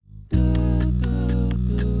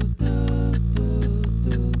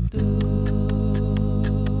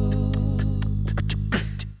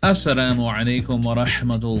Assalamu alaikum wa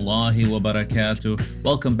rahmatullahi wa barakatuh.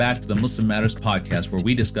 Welcome back to the Muslim Matters podcast, where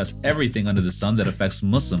we discuss everything under the sun that affects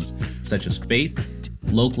Muslims, such as faith,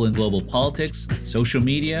 local and global politics, social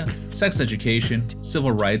media, sex education,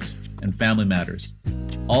 civil rights, and family matters,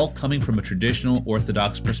 all coming from a traditional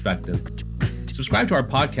Orthodox perspective. Subscribe to our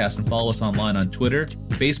podcast and follow us online on Twitter,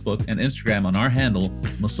 Facebook, and Instagram on our handle,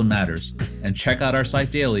 Muslim Matters, and check out our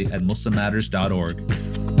site daily at muslimmatters.org.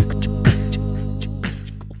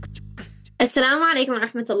 Assalamu alaikum wa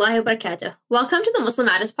rahmatullahi wa barakatuh. Welcome to the Muslim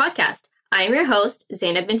Matters podcast. I am your host,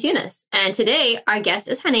 Zainab bint Yunus, and today our guest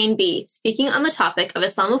is Hanain B, speaking on the topic of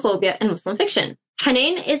Islamophobia and Muslim fiction.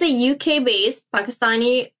 Hanain is a UK-based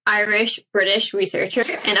Pakistani, Irish, British researcher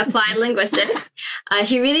in applied linguistics.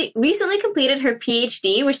 She recently completed her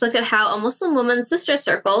PhD, which looked at how a Muslim woman's sister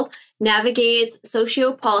circle navigates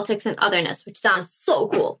sociopolitics and otherness, which sounds so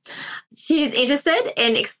cool. She's interested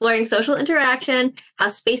in exploring social interaction, how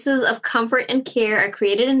spaces of comfort and care are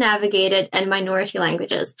created and navigated, and minority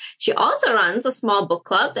languages. She also runs a small book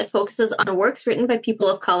club that focuses on works written by people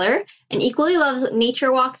of color and equally loves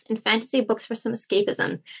nature walks and fantasy books for some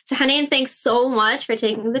escapism. So Hanain, thanks so much for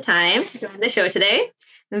taking the time to join the show today.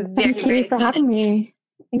 I'm very Thank you for having me.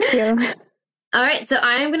 Thank you. All right, so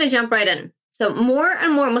I'm going to jump right in. So more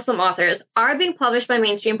and more Muslim authors are being published by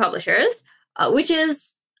mainstream publishers, which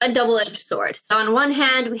is a double-edged sword. So on one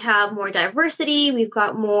hand, we have more diversity, we've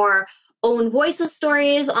got more own voices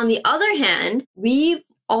stories. On the other hand, we've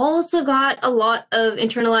also got a lot of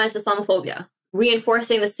internalized Islamophobia,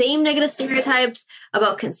 reinforcing the same negative stereotypes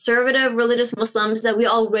about conservative religious Muslims that we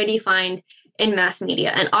already find in mass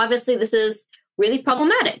media. And obviously, this is really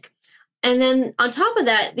problematic. And then on top of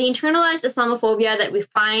that, the internalized Islamophobia that we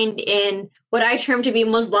find in what I term to be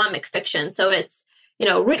Muslimic fiction. So it's,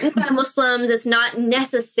 written by Muslims. It's not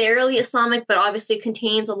necessarily Islamic, but obviously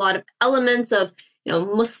contains a lot of elements of,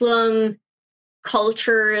 Muslim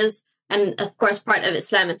cultures and, of course, part of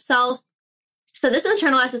Islam itself. So this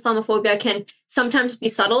internalized Islamophobia can sometimes be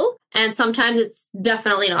subtle and sometimes it's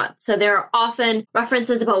definitely not. So there are often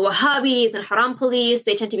references about Wahhabis and Haram police.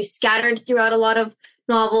 They tend to be scattered throughout a lot of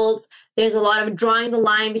novels. There's a lot of drawing the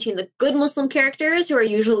line between the good Muslim characters who are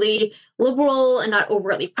usually liberal and not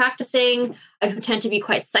overtly practicing and who tend to be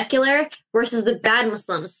quite secular versus the bad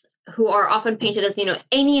Muslims who are often painted as,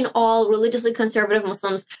 any and all religiously conservative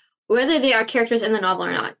Muslims, whether they are characters in the novel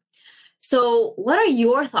or not. So what are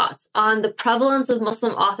your thoughts on the prevalence of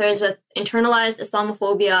Muslim authors with internalized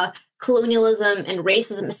Islamophobia, colonialism, and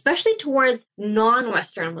racism, especially towards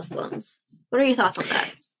non-Western Muslims? What are your thoughts on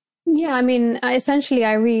that? Yeah, I mean, essentially,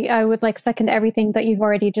 I would second everything that you've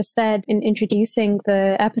already just said in introducing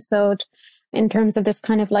the episode in terms of this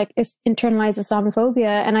kind of internalized Islamophobia.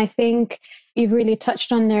 And I think you've really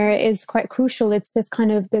touched on there is quite crucial. It's this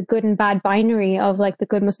kind of the good and bad binary of the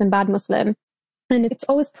good Muslim, bad Muslim. And it's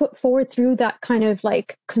always put forward through that kind of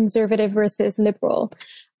conservative versus liberal.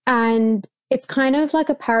 And it's kind of like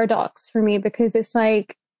a paradox for me because it's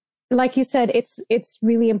like you said, it's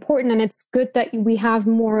really important and it's good that we have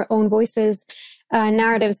more own voices,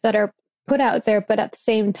 narratives that are put out there. But at the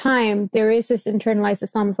same time, there is this internalized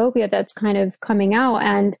Islamophobia that's kind of coming out.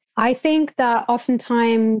 And I think that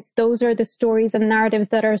oftentimes those are the stories and narratives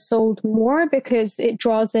that are sold more because it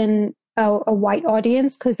draws in a white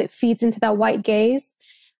audience because it feeds into that white gaze.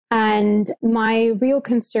 And my real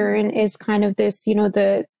concern is kind of this,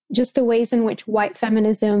 the ways in which white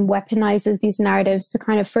feminism weaponizes these narratives to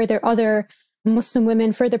kind of further other Muslim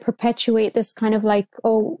women, further perpetuate this kind of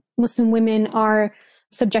Muslim women are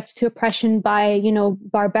subject to oppression by,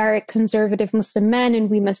 barbaric conservative Muslim men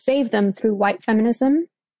and we must save them through white feminism.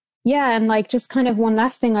 Yeah, and just kind of one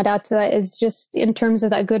last thing I'd add to that is just in terms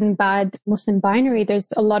of that good and bad Muslim binary,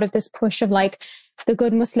 there's a lot of this push of the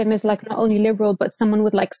good Muslim is not only liberal, but someone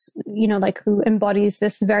with who embodies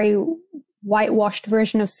this very whitewashed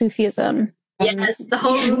version of Sufism. Yes, the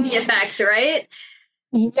whole Rumi effect, right?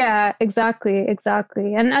 Yeah, exactly.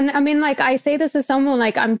 And I mean, I say this as someone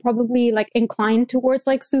I'm probably inclined towards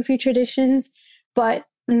Sufi traditions, but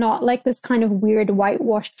not this kind of weird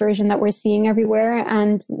whitewashed version that we're seeing everywhere.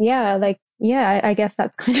 And I guess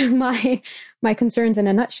that's kind of my concerns in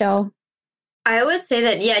a nutshell. I would say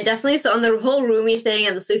that, yeah, definitely. So on the whole Rumi thing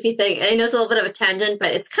and the Sufi thing, I know it's a little bit of a tangent,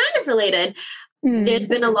 but it's kind of related. There's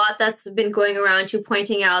been a lot that's been going around to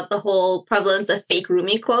pointing out the whole prevalence of fake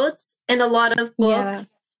Rumi quotes in a lot of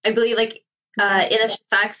books. Yeah. I believe Ilif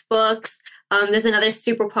Shafak's books. There's another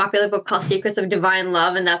super popular book called Secrets of Divine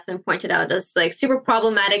Love, and that's been pointed out as super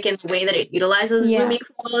problematic in the way that it utilizes Rumi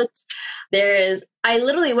quotes. I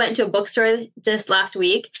literally went to a bookstore just last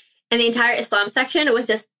week, and the entire Islam section was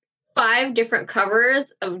just 5 different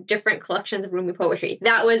covers of different collections of Rumi poetry.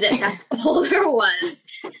 That was it. That's all there was.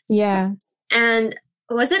 Yeah. And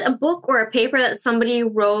was it a book or a paper that somebody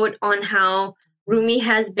wrote on how Rumi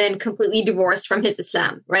has been completely divorced from his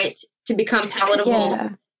Islam, right? To become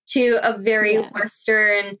palatable to a very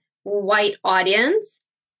Western white audience.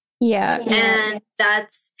 And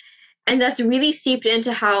that's really seeped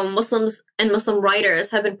into how Muslims and Muslim writers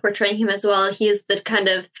have been portraying him as well. He is the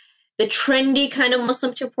trendy kind of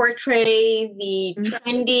Muslim to portray, the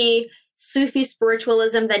trendy Sufi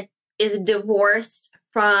spiritualism that is divorced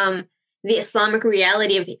from the Islamic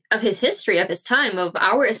reality of his history, of his time, of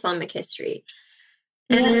our Islamic history.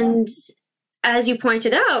 And as you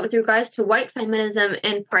pointed out, with regards to white feminism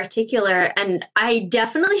in particular, and I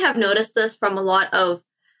definitely have noticed this from a lot of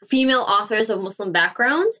female authors of Muslim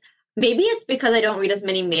backgrounds. Maybe it's because I don't read as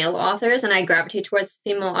many male authors and I gravitate towards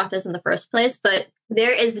female authors in the first place, but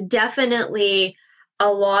there is definitely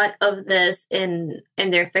a lot of this in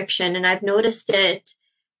their fiction. And I've noticed it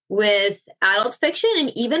with adult fiction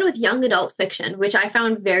and even with young adult fiction, which I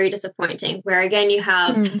found very disappointing, where again, you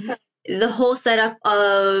have the whole setup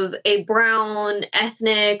of a brown,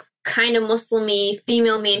 ethnic, kind of Muslim-y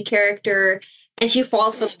female main character, and she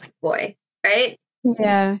falls for the white boy, right?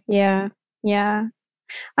 Yeah.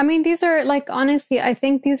 I mean, these are like, honestly, I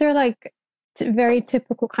think these are like very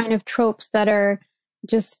typical kind of tropes that are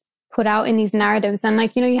just put out in these narratives. And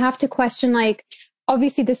like, you have to question, like,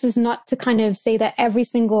 obviously this is not to kind of say that every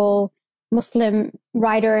single Muslim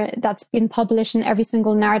writer that's been published and every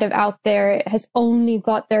single narrative out there has only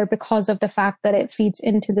got there because of the fact that it feeds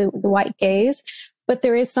into the white gaze. But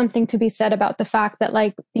there is something to be said about the fact that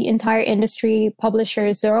like the entire industry,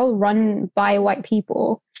 publishers, they're all run by white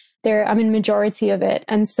people. Majority of it.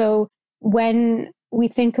 And so when we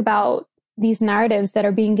think about these narratives that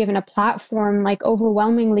are being given a platform, like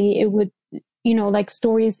overwhelmingly, it would, like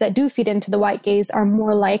stories that do feed into the white gaze are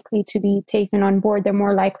more likely to be taken on board. They're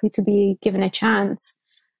more likely to be given a chance.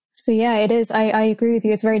 So yeah, it is. I agree with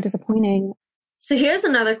you. It's very disappointing. So here's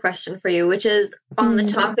another question for you, which is on the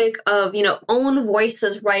topic of, own voice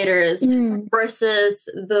as writers versus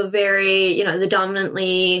the very, the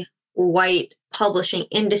dominantly white publishing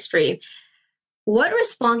industry. What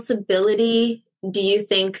responsibility do you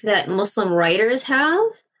think that Muslim writers have,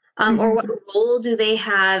 or what role do they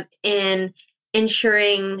have in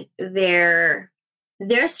ensuring their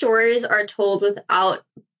stories are told without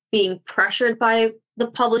being pressured by the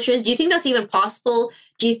publishers? Do you think that's even possible?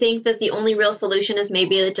 Do you think that the only real solution is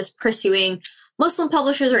maybe just pursuing Muslim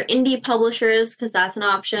publishers or indie publishers, because that's an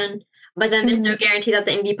option, but then there's no guarantee that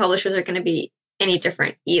the indie publishers are going to be any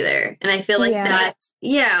different either? And I feel like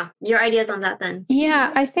your ideas on that then.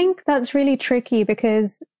 Yeah, I think that's really tricky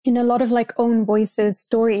because in a lot of like own voices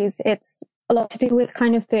stories, it's a lot to do with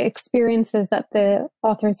kind of the experiences that the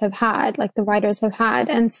authors have had, like the writers have had.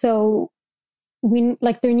 And so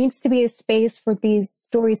there needs to be a space for these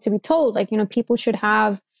stories to be told. Like, people should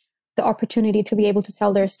have the opportunity to be able to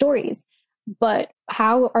tell their stories, but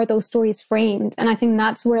how are those stories framed? And I think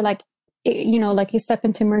that's where like you step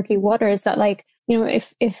into murky waters that like,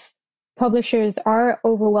 if publishers are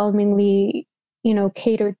overwhelmingly,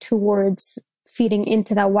 catered towards feeding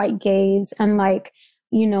into that white gaze and like,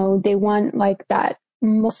 they want like that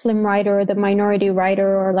Muslim writer or the minority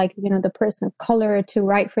writer or like, the person of color to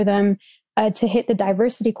write for them to hit the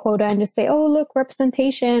diversity quota and just say, oh, look,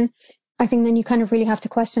 representation. I think then you kind of really have to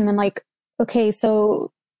question them like, okay,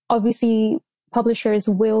 so obviously publishers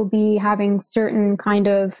will be having certain kind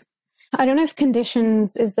of, I don't know if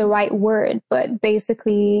conditions is the right word, but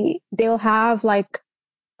basically they'll have like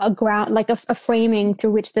a ground, like a framing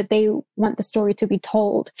through which that they want the story to be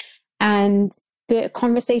told. And the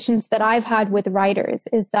conversations that I've had with writers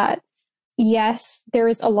is that, yes, there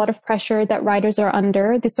is a lot of pressure that writers are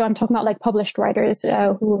under. So I'm talking about like published writers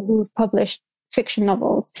who've published fiction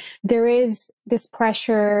novels. There is this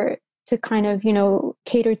pressure to kind of,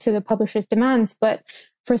 cater to the publisher's demands, but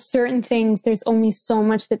for certain things, there's only so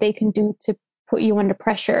much that they can do to put you under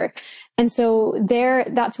pressure. And so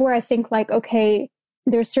that's where I think like, okay,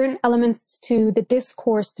 there are certain elements to the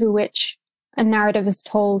discourse through which a narrative is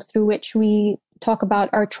told, through which we talk about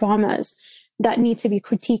our traumas that need to be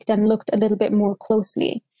critiqued and looked a little bit more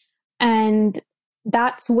closely. And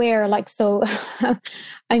that's where like, so,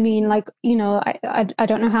 I mean, like, I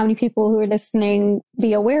don't know how many people who are listening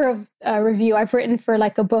be aware of a review I've written for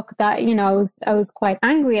like a book that, I was quite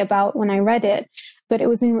angry about when I read it, but it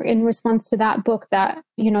was in response to that book that,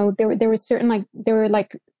 there were certain, like, there were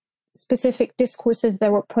like specific discourses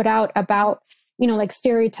that were put out about, like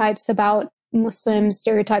stereotypes about Muslims,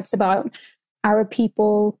 stereotypes about Arab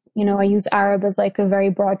people, I use Arab as like a very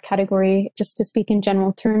broad category just to speak in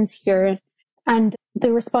general terms here. And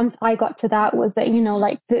the response I got to that was that,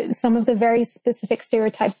 like some of the very specific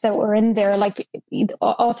stereotypes that were in there, like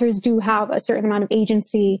authors do have a certain amount of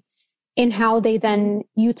agency in how they then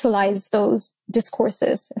utilize those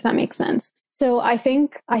discourses, if that makes sense. So I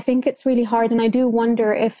think it's really hard. And I do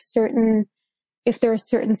wonder if there are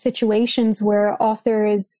certain situations where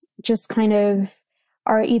authors just kind of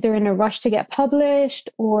are either in a rush to get published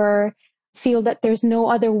or feel that there's no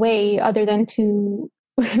other way other than to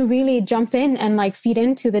really jump in and like feed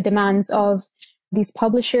into the demands of these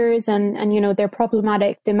publishers and their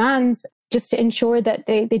problematic demands just to ensure that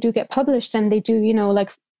they do get published and they do,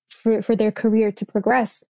 like for their career to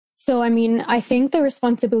progress. So, I mean, I think the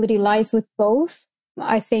responsibility lies with both.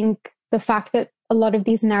 I think the fact that a lot of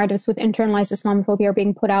these narratives with internalized Islamophobia are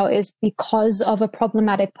being put out is because of a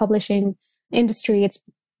problematic publishing industry. It's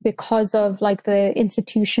because of like the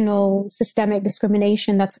institutional systemic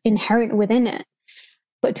discrimination that's inherent within it.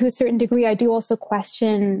 But to a certain degree, I do also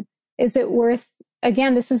question, is it worth,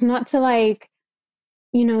 again, this is not to like,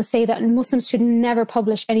 say that Muslims should never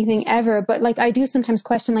publish anything ever. But like, I do sometimes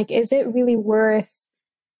question, like, is it really worth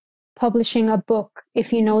publishing a book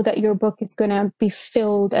if you know that your book is going to be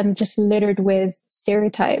filled and just littered with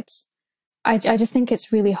stereotypes? I just think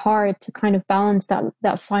it's really hard to kind of balance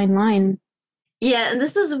that fine line. Yeah, and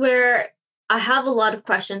this is where I have a lot of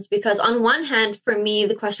questions, because on one hand, for me,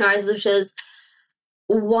 the question arises, which is,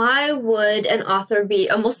 why would a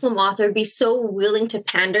Muslim author, be so willing to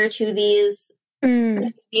pander to these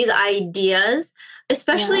ideas,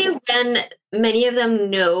 especially when many of them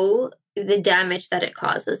know the damage that it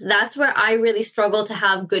causes? That's where I really struggle to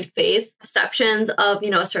have good faith perceptions of,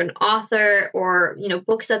 a certain author or,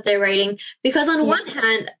 books that they're writing. Because on one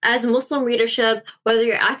hand, as Muslim readership, whether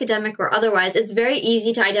you're academic or otherwise, it's very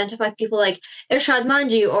easy to identify people like Irshad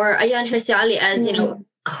Manji or Ayaan Hirsi Ali as,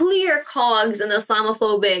 clear cogs in the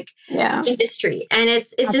Islamophobic industry. And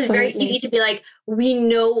it's just very easy to be like, we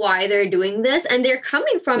know why they're doing this. And they're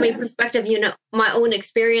coming from a perspective, my own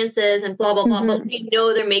experiences and blah, blah, blah. But we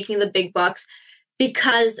know they're making the big bucks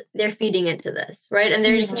because they're feeding into this, right? And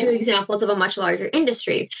they're just two examples of a much larger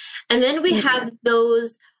industry. And then we have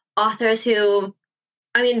those authors who,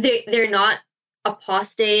 I mean, they're not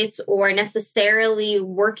apostates or necessarily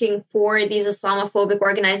working for these Islamophobic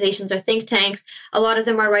organizations or think tanks. A lot of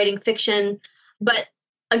them are writing fiction. But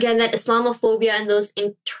again, that Islamophobia and those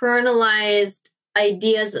internalized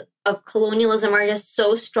ideas of colonialism are just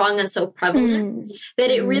so strong and so prevalent that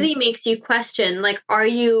it really makes you question, like, why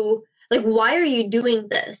are you doing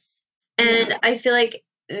this? And I feel like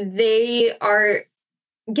they are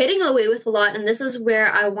getting away with a lot. And this is where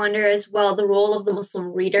I wonder as well the role of the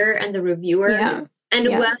Muslim reader and the reviewer, and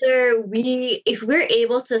whether if we're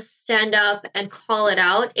able to stand up and call it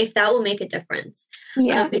out, if that will make a difference.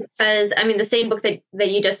 Because I mean, the same book that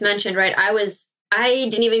you just mentioned, right? I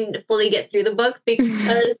didn't even fully get through the book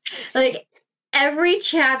because like every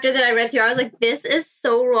chapter that I read through, I was like, this is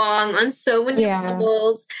so wrong on so many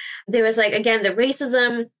levels. There was like, again, the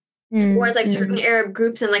racism towards like certain Arab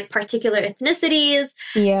groups and like particular ethnicities.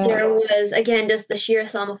 There was, again, just the sheer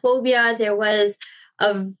Islamophobia. There was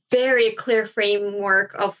a very clear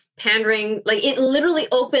framework of pandering. Like it literally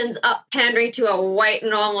opens up pandering to a white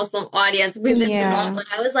non-Muslim audience within the novel. And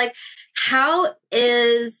I was like, how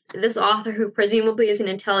is this author, who presumably is an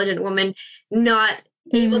intelligent woman, not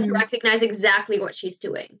able to recognize exactly what she's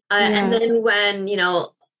doing? And then when,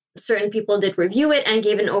 certain people did review it and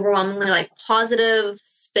gave an overwhelmingly like positive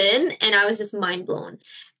spin, and I was just mind blown.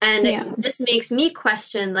 And this makes me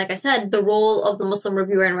question, like I said, the role of the Muslim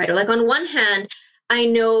reviewer and writer. Like on one hand, I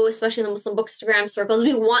know, especially in the Muslim bookstagram circles,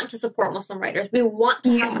 we want to support Muslim writers. We want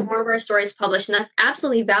to have more of our stories published, and that's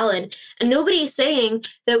absolutely valid. And nobody is saying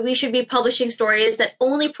that we should be publishing stories that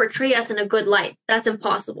only portray us in a good light. That's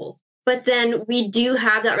impossible. But then we do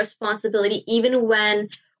have that responsibility, even when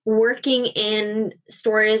working in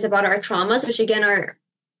stories about our traumas, which again are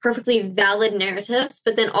perfectly valid narratives,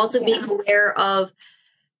 but then also being aware of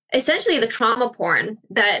essentially the trauma porn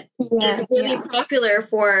that is really popular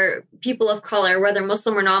for people of color, whether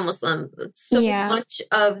Muslim or non-Muslim. So much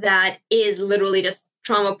of that is literally just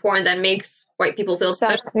trauma porn that makes white people feel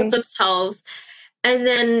special with themselves. And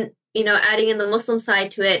then, adding in the Muslim side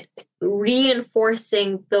to it,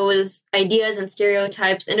 reinforcing those ideas and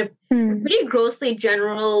stereotypes in a pretty grossly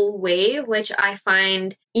general way, which I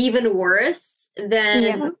find even worse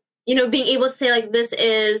than, being able to say, like, this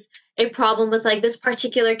is a problem with, like, this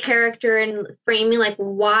particular character and framing, like,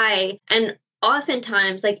 why. And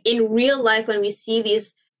oftentimes, like, in real life, when we see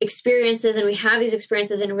these experiences and we have these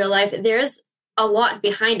experiences in real life, there's a lot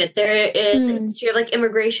behind it. There is a history of like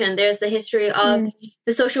immigration. There's the history of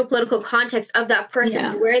the social political context of that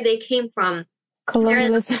person, where they came from.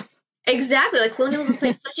 Colonialism. Exactly. Like colonialism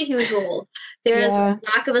plays such a huge role. There's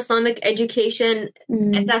lack of Islamic education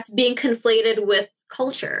that's being conflated with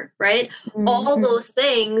culture, right? All those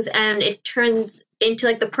things, and it turns into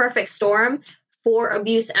like the perfect storm for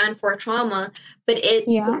abuse and for trauma. But it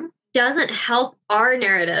doesn't help our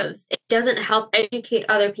narratives. It doesn't help educate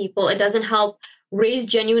other people. It doesn't help raise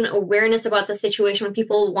genuine awareness about the situation when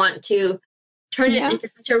people want to turn it into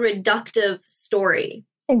such a reductive story.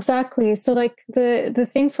 Exactly. So like the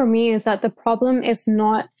thing for me is that the problem is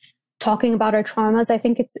not talking about our traumas. I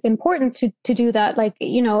think it's important to do that, like,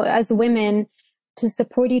 you know, as women, to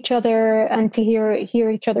support each other and to hear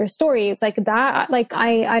each other's stories like that. Like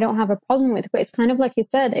I don't have a problem with, but it's kind of like you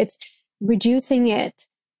said, it's reducing it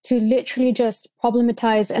to literally just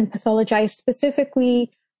problematize and pathologize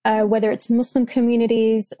specifically, whether it's Muslim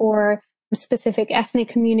communities or specific ethnic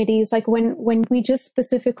communities. Like when we just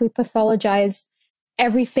specifically pathologize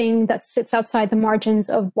everything that sits outside the margins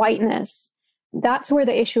of whiteness, that's where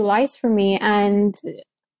the issue lies for me. And,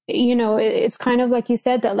 you know, it's kind of like you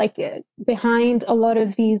said, that like behind a lot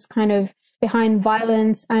of these behind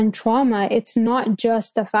violence and trauma, it's not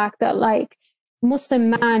just the fact that like Muslim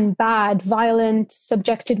man, bad, violent,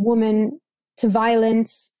 subjected woman to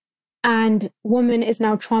violence, and woman is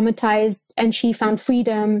now traumatized and she found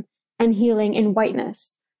freedom and healing in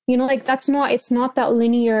whiteness. You know, like it's not that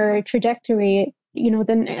linear trajectory, you know,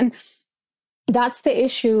 and that's the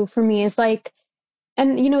issue for me. Is like,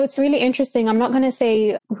 and, you know, it's really interesting. I'm not going to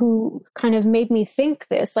say who kind of made me think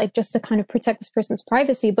this, like just to kind of protect this person's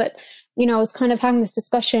privacy. But, you know, I was kind of having this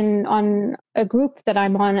discussion on a group that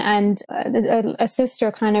I'm on, and a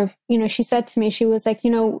sister kind of, you know, she said to me, she was like, you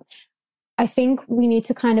know, I think we need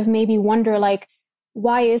to kind of maybe wonder, like,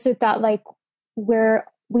 why is it that like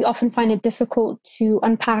we often find it difficult to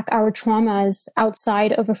unpack our traumas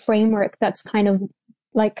outside of a framework that's kind of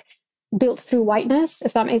like built through whiteness,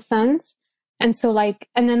 if that makes sense. And so like,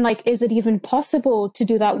 and then like, is it even possible to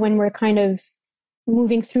do that when we're kind of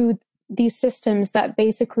moving through these systems that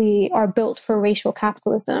basically are built for racial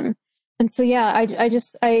capitalism? And so, yeah,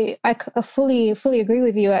 I fully agree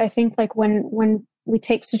with you. I think like when we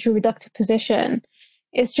take such a reductive position,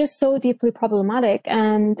 it's just so deeply problematic.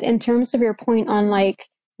 And in terms of your point on like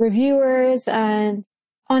reviewers, and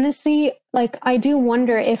honestly, like I do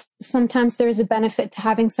wonder if sometimes there's a benefit to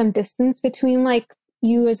having some distance between like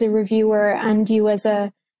you as a reviewer and you as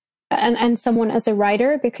and someone as a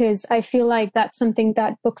writer, because I feel like that's something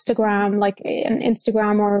that Bookstagram, like an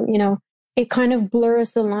Instagram, or, you know, it kind of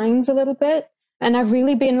blurs the lines a little bit. And I've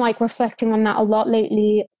really been like reflecting on that a lot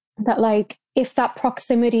lately, that like if that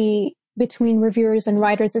proximity between reviewers and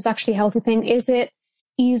writers is actually a healthy thing, is it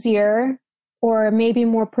easier or maybe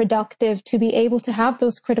more productive to be able to have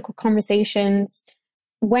those critical conversations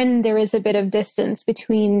when there is a bit of distance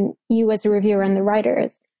between you as a reviewer and the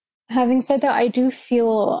writers? Having said that, I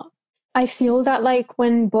feel that like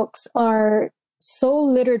when books are so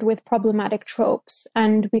littered with problematic tropes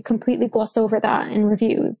and we completely gloss over that in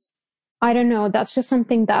reviews, I don't know, that's just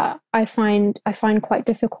something that I find quite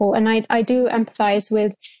difficult. And I do empathize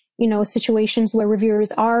with, you know, situations where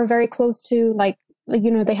reviewers are very close to, like,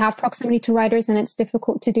 you know, they have proximity to writers and it's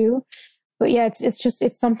difficult to do. But yeah,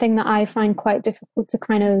 it's something that I find quite difficult to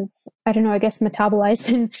kind of, I don't know, I guess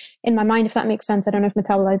metabolize in my mind, if that makes sense. I don't know if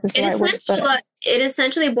metabolize is the right word. But it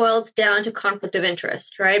essentially boils down to conflict of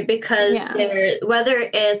interest, right? Because whether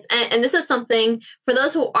it's, and this is something, for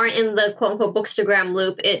those who aren't in the quote unquote Bookstagram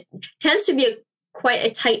loop, it tends to be quite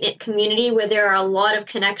a tight-knit community where there are a lot of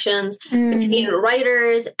connections between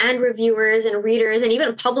writers and reviewers and readers and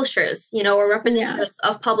even publishers, you know, or representatives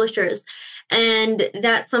of publishers. And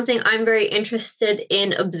that's something I'm very interested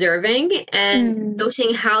in observing and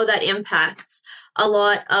noting how that impacts a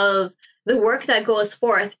lot of the work that goes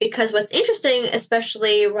forth. Because what's interesting,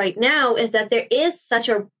 especially right now, is that there is such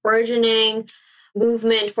a burgeoning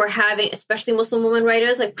movement for having, especially Muslim women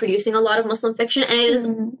writers, like producing a lot of Muslim fiction.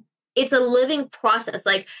 And it's a living process.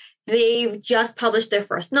 Like they've just published their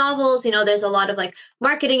first novels. You know, there's a lot of like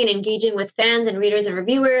marketing and engaging with fans and readers and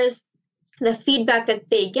reviewers. The feedback that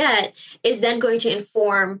they get is then going to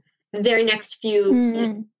inform their next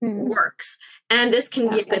few works. And this can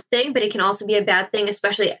be a good thing, but it can also be a bad thing,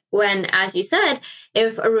 especially when, as you said,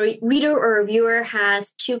 if a reader or reviewer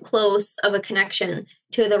has too close of a connection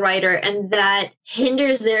to the writer, and that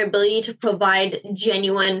hinders their ability to provide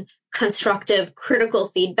genuine, constructive, critical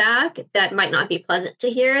feedback that might not be pleasant to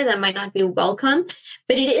hear, that might not be welcome,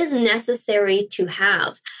 but it is necessary to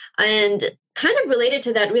have. And kind of related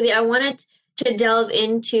to that, really, I wanted to delve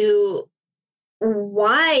into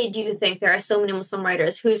why do you think there are so many Muslim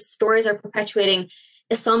writers whose stories are perpetuating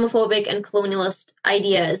Islamophobic and colonialist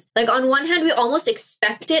ideas? Like, on one hand, we almost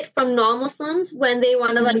expect it from non-Muslims when they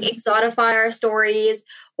want to like exotify our stories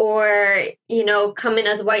or, you know, come in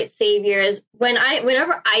as white saviors.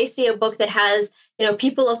 Whenever I see a book that has, you know,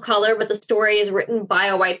 people of color, but the story is written by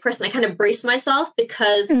a white person, I kind of brace myself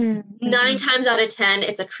because 9 times out of 10,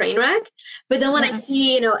 it's a train wreck. But then when I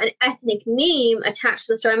see, you know, an ethnic name attached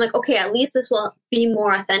to the story, I'm like, okay, at least this will be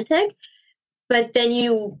more authentic. But then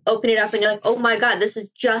you open it up and you're like, oh my God, this is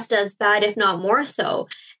just as bad, if not more so.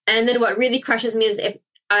 And then what really crushes me is if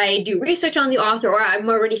I do research on the author or I'm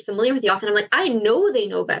already familiar with the author, and I'm like, I know they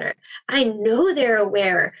know better. I know they're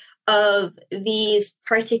aware of these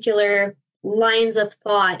particular lines of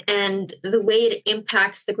thought and the way it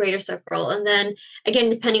impacts the greater circle. And then again,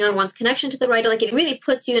 depending on one's connection to the writer, like it really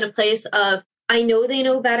puts you in a place of, I know they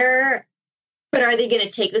know better, but are they going to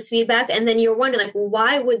take this feedback? And then you're wondering, like,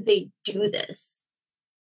 why would they do this?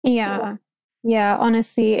 Yeah. Yeah.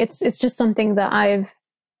 Honestly, it's just something that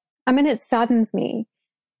it saddens me,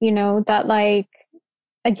 you know, that like,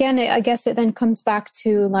 again, I guess it then comes back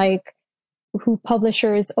to like who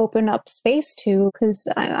publishers open up space to, because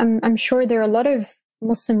I'm sure there are a lot of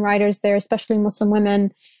Muslim writers there, especially Muslim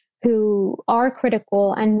women, who are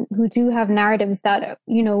critical and who do have narratives that,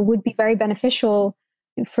 you know, would be very beneficial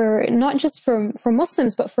for not just for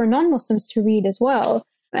Muslims, but for non-Muslims to read as well.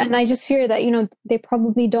 And I just fear that, you know, they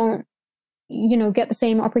probably don't, you know, get the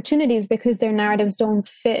same opportunities because their narratives don't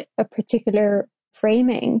fit a particular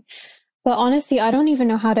framing. But honestly, I don't even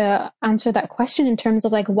know how to answer that question in terms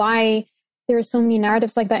of like why there are so many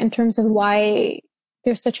narratives like that, in terms of why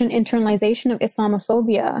there's such an internalization of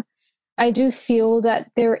Islamophobia. I do feel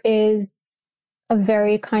that there is a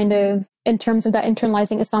very kind of, in terms of that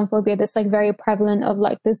internalizing Islamophobia, that's like very prevalent of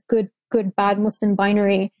like this good, bad Muslim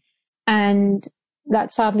binary. And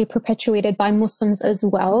that's sadly perpetuated by Muslims as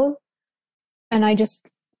well. And I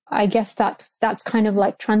guess that's kind of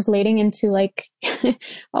like translating into like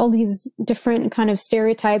all these different kind of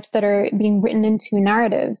stereotypes that are being written into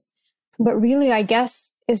narratives. But really, I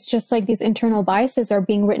guess it's just like these internal biases are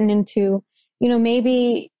being written into, you know,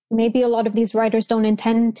 maybe a lot of these writers don't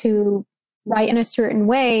intend to write in a certain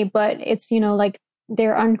way, but it's, you know, like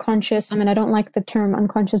they're unconscious. I mean, I don't like the term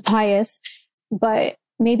unconscious bias, but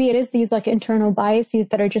maybe it is these like internal biases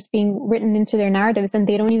that are just being written into their narratives and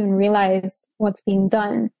they don't even realize what's being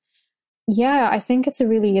done. Yeah, I think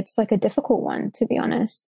it's like a difficult one, to be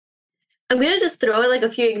honest. I'm going to just throw like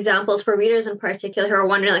a few examples for readers in particular who are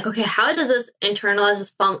wondering like, okay, how does this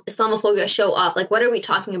internalized Islamophobia show up? Like, what are we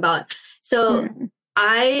talking about? So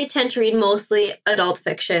I tend to read mostly adult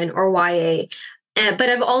fiction or YA, but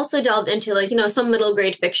I've also delved into like, you know, some middle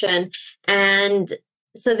grade fiction. And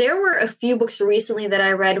so there were a few books recently that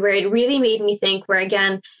I read where it really made me think, where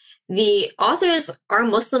again, the authors are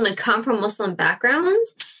Muslim and come from Muslim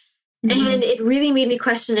backgrounds. And it really made me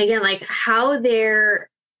question again, like how they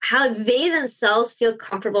themselves feel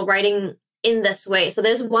comfortable writing in this way. So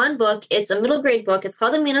there's one book, it's a middle grade book, it's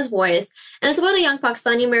called Amina's Voice, and it's about a young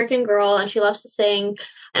Pakistani American girl, and she loves to sing,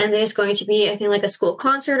 and there's going to be, I think, like a school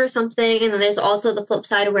concert or something, and then there's also the flip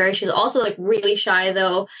side where she's also like really shy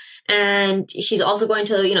though, and she's also going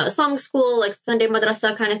to, you know, Islamic school, like Sunday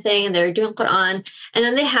madrasa kind of thing, and they're doing Quran, and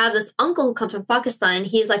then they have this uncle who comes from Pakistan, and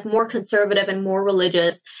he's like more conservative and more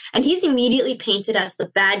religious, and he's immediately painted as the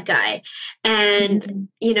bad guy, and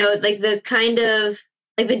you know, like the kind of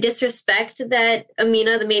like the disrespect that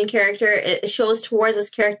Amina, the main character, it shows towards this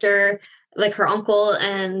character, like her uncle,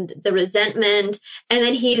 and the resentment. And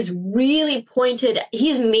then he's really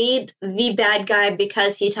he's made the bad guy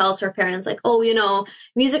because he tells her parents like, oh, you know,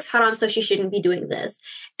 music's haram, so she shouldn't be doing this.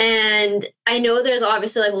 And I know there's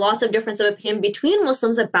obviously like lots of difference of opinion between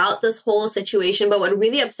Muslims about this whole situation, but what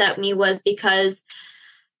really upset me was because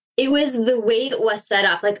it was the way it was set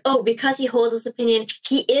up. Like, oh, because he holds this opinion,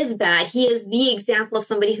 he is bad. He is the example of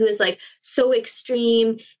somebody who is like so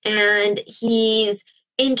extreme and he's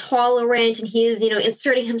intolerant and he is, you know,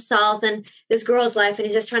 inserting himself in this girl's life and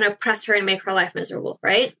he's just trying to oppress her and make her life miserable,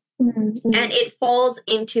 right? And it falls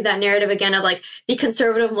into that narrative again of like the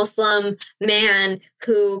conservative Muslim man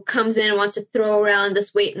who comes in and wants to throw around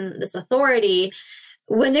this weight and this authority,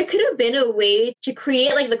 when there could have been a way to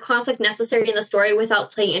create like the conflict necessary in the story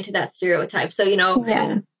without playing into that stereotype. So, you know,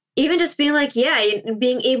 even just being like,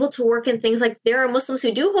 being able to work in things like there are Muslims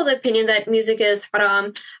who do hold the opinion that music is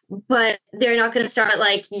haram, but they're not going to start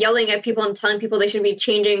like yelling at people and telling people they should be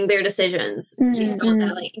changing their decisions based on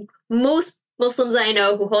that. Like most Muslims I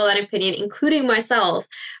know who hold that opinion, including myself,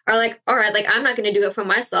 are like, all right, like I'm not going to do it for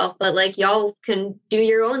myself, but like y'all can do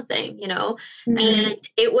your own thing, you know? And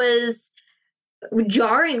it was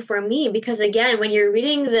jarring for me because, again, when you're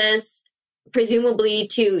reading this presumably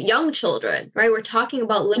to young children, right? We're talking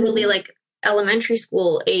about literally like elementary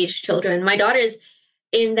school age children. My daughter's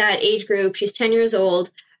in that age group. She's 10 years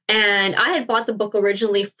old. And I had bought the book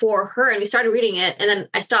originally for her, and we started reading it. And then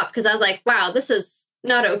I stopped because I was like, wow, this is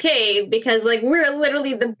not okay, because like we're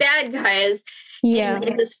literally the bad guys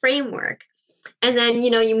in this framework. And then,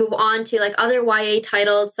 you move on to like other YA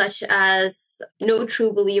titles such as No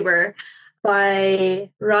True Believer by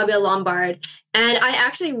Rabia Lombard. And I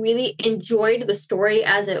actually really enjoyed the story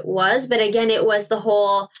as it was. But again, it was the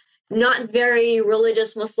whole not very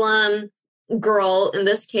religious Muslim girl in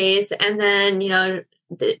this case. And then,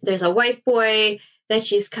 there's a white boy that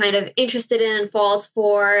she's kind of interested in and falls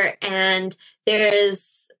for. And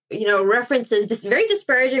there's, references, just very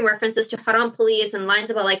disparaging references to Haram police and lines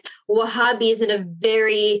about like Wahhabis in a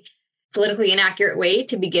very politically inaccurate way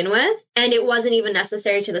to begin with. And it wasn't even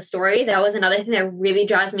necessary to the story. That was another thing that really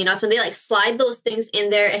drives me nuts. When they like slide those things in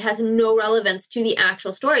there, it has no relevance to the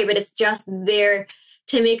actual story, but it's just there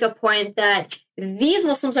to make a point that these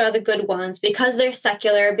Muslims are the good ones because they're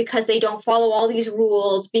secular, because they don't follow all these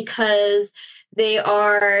rules, because they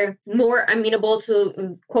are more amenable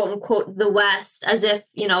to quote unquote the West, as if,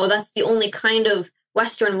 that's the only kind of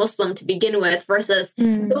Western Muslim to begin with, versus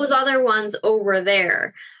those other ones over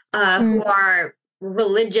there who are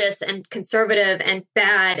religious and conservative and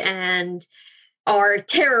bad and are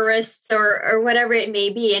terrorists or whatever it may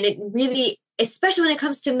be. And it really, especially when it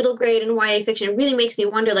comes to middle grade and YA fiction, it really makes me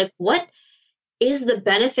wonder, like, what is the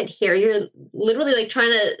benefit here? You're literally like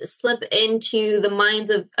trying to slip into the minds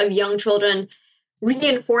of young children,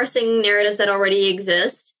 reinforcing narratives that already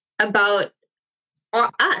exist about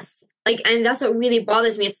us. Like, and that's what really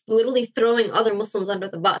bothers me. It's literally throwing other Muslims under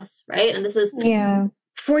the bus, right? And this is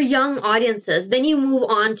for young audiences. Then you move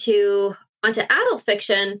onto adult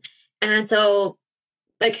fiction. And so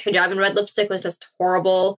like Hijab and Red Lipstick was just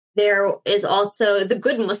horrible. There is also The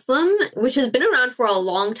Good Muslim, which has been around for a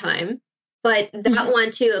long time. But that one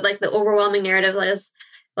too, like the overwhelming narrative is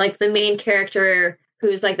like the main character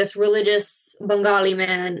who's like this religious Bengali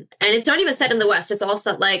man. And it's not even set in the West. It's all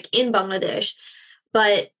set like in Bangladesh.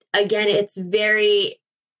 But again, it's very,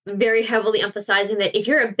 very heavily emphasizing that if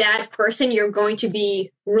you're a bad person, you're going to be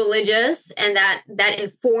religious, and that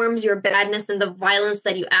informs your badness and the violence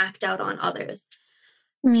that you act out on others.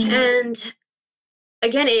 And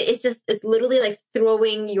again, it's literally like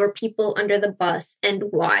throwing your people under the bus. And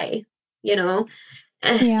why?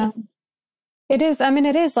 Yeah, it is. I mean,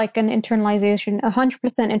 it is like an internalization, 100%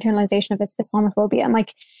 internalization of Islamophobia, and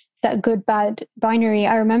like that good bad binary.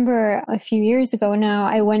 I remember a few years ago now,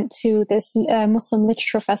 I went to this Muslim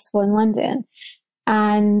literature festival in London,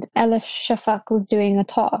 and Elif Shafak was doing a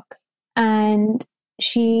talk, and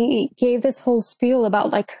she gave this whole spiel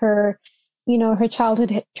about like her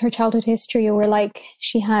childhood history, where like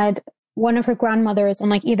she had one of her grandmothers on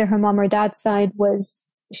like either her mom or dad's side was,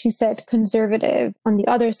 she said, conservative, on the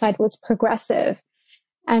other side was progressive.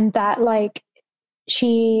 And that like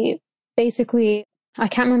she basically, I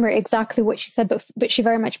can't remember exactly what she said, but she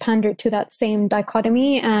very much pandered to that same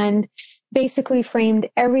dichotomy and basically framed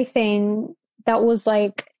everything that was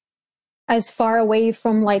like as far away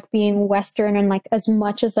from like being Western and like as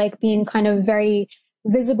much as like being kind of very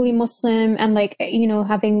visibly Muslim and like,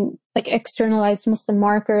 having like externalized Muslim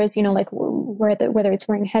markers, like whether it's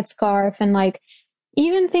wearing a headscarf and like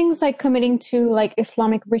even things like committing to like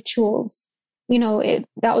Islamic rituals, that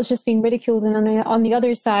was just being ridiculed. And on the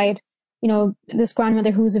other side, this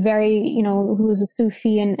grandmother who's who's a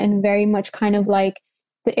Sufi and very much kind of like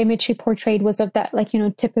the image she portrayed was of that like,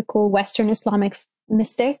 typical Western Islamic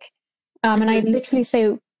mystic. And I literally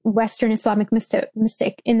say Western Islamic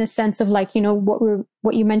mystic in the sense of like,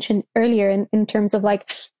 what you mentioned earlier in terms of like,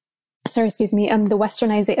 the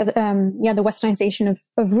westernization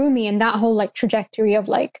of Rumi and that whole like trajectory of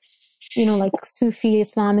like, like Sufi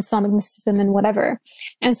Islam, Islamic mysticism and whatever.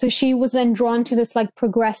 And so she was then drawn to this like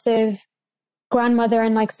progressive grandmother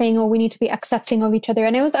and like saying, oh, we need to be accepting of each other.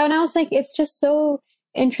 And I was like, it's just so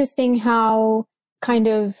interesting how kind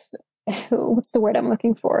of, what's the word I'm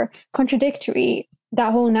looking for? Contradictory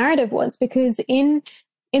that whole narrative was, because in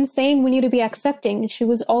saying we need to be accepting, she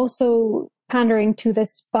was also pandering to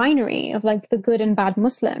this binary of like the good and bad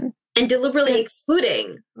Muslim. And deliberately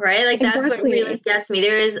excluding, right? Like that's what really gets me.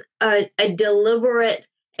 There is a deliberate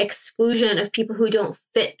exclusion of people who don't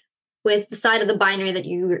fit with the side of the binary that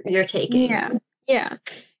you're taking. Yeah,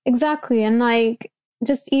 exactly. And like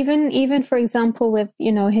just even for example with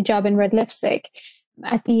Hijab and Red Lipstick,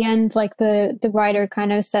 at the end, like the writer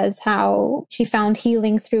kind of says how she found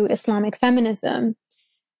healing through Islamic feminism.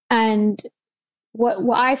 And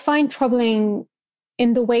what I find troubling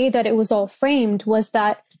in the way that it was all framed was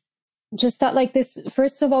that just that like this,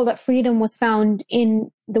 first of all, that freedom was found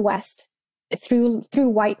in the West through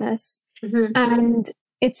whiteness. And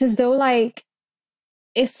it's as though like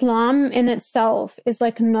Islam in itself is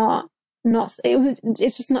like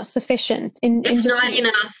it's just not sufficient. It's not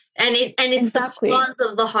enough, and it's exactly the cause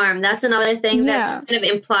of the harm. That's another thing that's kind of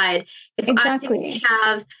implied. If I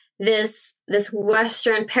have this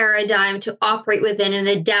Western paradigm to operate within and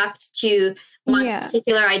adapt to my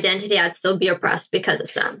particular identity, I'd still be oppressed because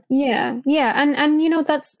it's them. And you know,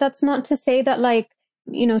 that's not to say that like,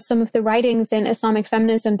 you know, some of the writings in Islamic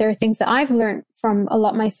feminism, there are things that I've learned from a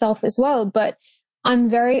lot myself as well, but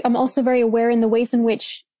I'm also very aware in the ways in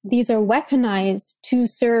which these are weaponized to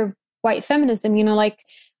serve white feminism. You know, like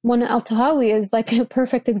Mona Eltahawy is like a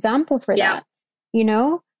perfect example for that, you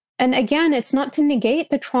know? And again, it's not to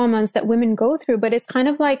negate the traumas that women go through, but it's kind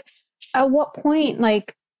of like, at what point,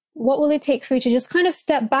 like, what will it take for you to just kind of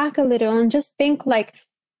step back a little and just think like,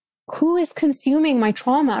 who is consuming my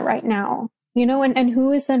trauma right now? You know, and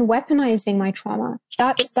who is then weaponizing my trauma?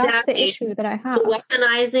 That's the issue that I have. The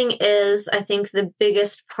weaponizing is, I think, the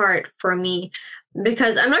biggest part for me,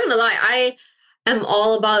 because I'm not going to lie, I am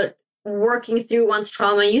all about working through one's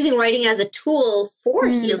trauma, using writing as a tool for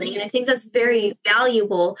healing. And I think that's very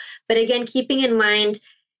valuable. But again, keeping in mind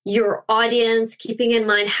your audience, keeping in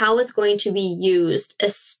mind how it's going to be used,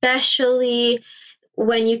 especially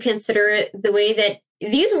when you consider the way that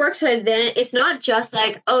these works are then, it's not just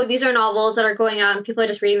like, oh, these are novels that are going out and people are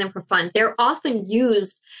just reading them for fun. They're often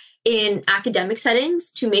used in academic settings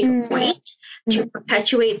to make a point, to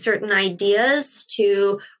perpetuate certain ideas,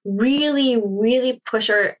 to really, really push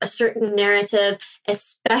a certain narrative,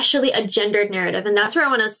 especially a gendered narrative. And that's where I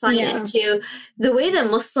want to sign into the way that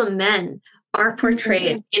Muslim men are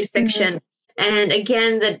portrayed in fiction. And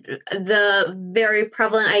again, the very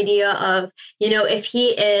prevalent idea of, you know, if he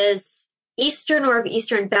is Eastern or of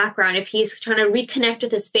Eastern background, if he's trying to reconnect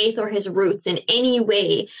with his faith or his roots in any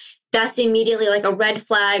way, that's immediately like a red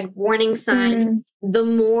flag, warning sign. The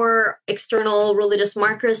more external religious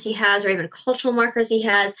markers he has, or even cultural markers he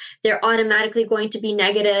has, they're automatically going to be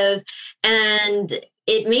negative. And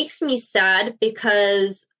it makes me sad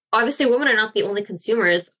because obviously women are not the only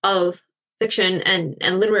consumers of fiction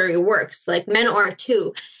and literary works. Like men are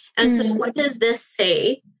too. And so what does this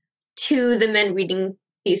say to the men reading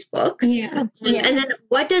these books? And then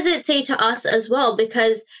what does it say to us as well?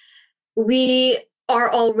 Because we are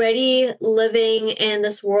already living in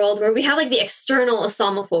this world where we have like the external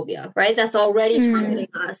Islamophobia, right? That's already targeting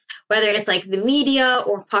us, whether it's like the media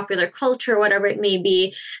or popular culture, whatever it may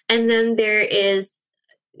be. And then there is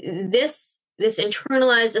this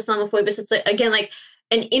internalized Islamophobia. So it's like, again, like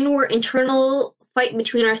an inward internal fight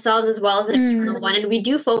between ourselves as well as an external one. And we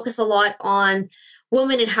do focus a lot on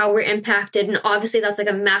women and how we're impacted. And obviously that's like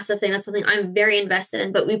a massive thing. That's something I'm very invested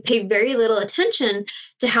in, but we pay very little attention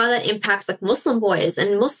to how that impacts like Muslim boys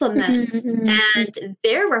and Muslim men and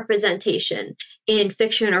their representation in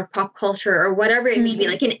fiction or pop culture or whatever it may be,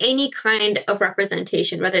 like in any kind of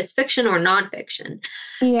representation, whether it's fiction or nonfiction.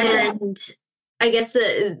 And I guess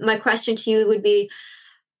my question to you would be,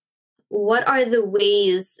 what are the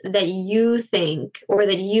ways that you think or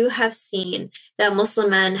that you have seen that Muslim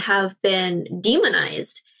men have been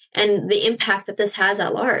demonized and the impact that this has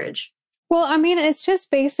at large? Well, I mean, it's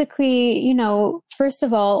just basically, you know, first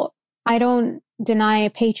of all, I don't deny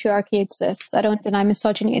patriarchy exists. I don't deny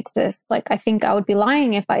misogyny exists. Like, I think I would be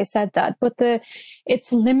lying if I said that. But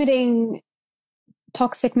it's limiting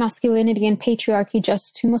toxic masculinity and patriarchy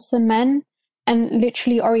just to Muslim men and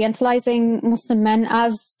literally orientalizing Muslim men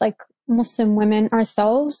as like Muslim women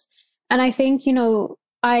ourselves. And I think, you know,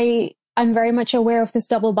 I'm very much aware of this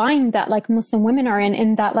double bind that like Muslim women are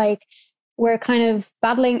in that like we're kind of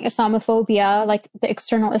battling Islamophobia, like the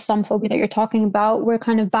external Islamophobia that you're talking about. We're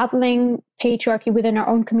kind of battling patriarchy within our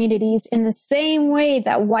own communities in the same way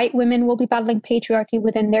that white women will be battling patriarchy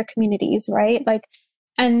within their communities, right? Like,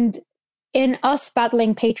 and in us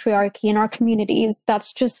battling patriarchy in our communities,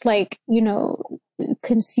 that's just like, you know,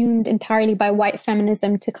 consumed entirely by white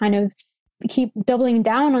feminism to kind of keep doubling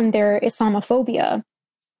down on their Islamophobia.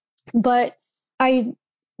 But I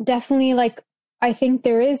definitely I think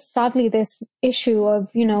there is sadly this issue of,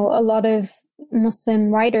 you know, a lot of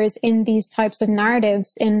Muslim writers in these types of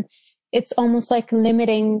narratives, and it's almost like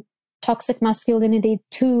limiting toxic masculinity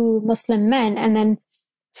to Muslim men and then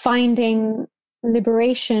finding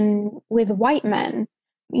liberation with white men.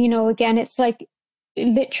 You know, again, it's like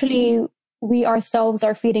literally we ourselves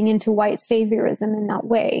are feeding into white saviorism in that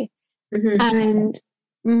way. And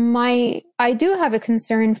I do have a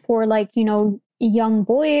concern for like, you know, young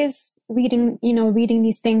boys reading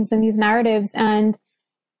these things and these narratives. And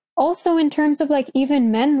also in terms of like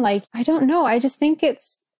even men, like, I don't know, I just think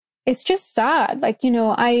it's just sad. Like,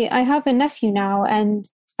 I have a nephew now, and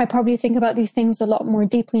I probably think about these things a lot more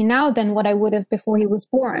deeply now than what I would have before he was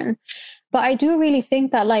born. But I do really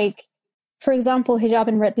think that, like, for example, Hijab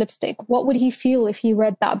and Red Lipstick, what would he feel if he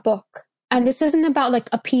read that book? And this isn't about like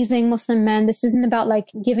appeasing Muslim men. This isn't about like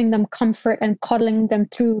giving them comfort and coddling them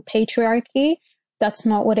through patriarchy. That's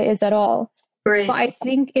not what it is at all. Right. But I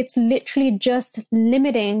think it's literally just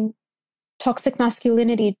limiting toxic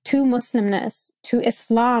masculinity to Muslimness, to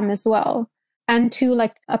Islam as well, and to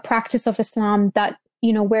like a practice of Islam that,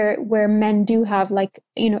 where men do have like,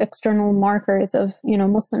 external markers of,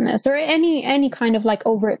 Muslimness or any kind of like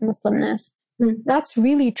overt Muslimness. That's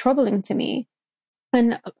really troubling to me.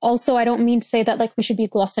 And also, I don't mean to say that like we should be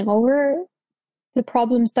glossing over the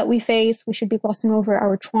problems that we face. We should be glossing over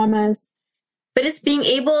our traumas. But it's being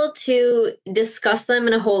able to discuss them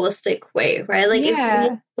in a holistic way, right? Like if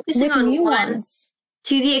we're focusing on nuance. One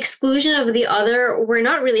to the exclusion of the other, we're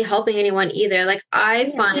not really helping anyone either. Like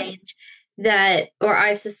I find that, or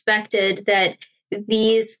I've suspected that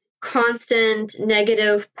these constant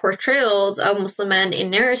negative portrayals of Muslim men in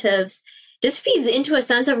narratives just feeds into a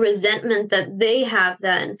sense of resentment that they have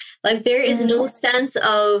then. Like there is no sense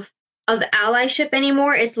of allyship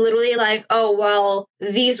anymore. It's literally like, oh, well,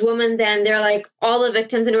 these women then, they're like all the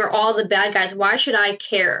victims and we're all the bad guys. Why should I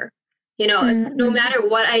care? No matter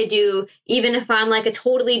what I do, even if I'm like a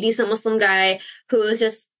totally decent Muslim guy who is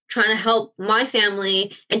just trying to help my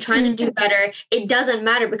family and trying to do better, it doesn't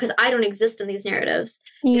matter because I don't exist in these narratives.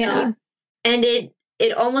 And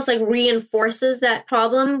it almost like reinforces that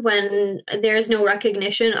problem when there's no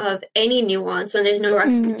recognition of any nuance, when there's no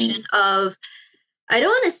recognition of, I don't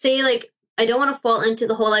want to say like, I don't want to fall into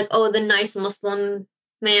the whole like, oh, the nice Muslim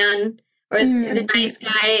man or the nice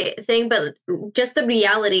guy thing, but just the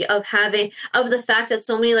reality of the fact that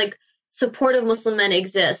so many like supportive Muslim men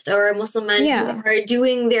exist, or Muslim men who are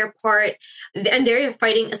doing their part, and they're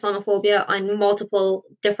fighting Islamophobia on multiple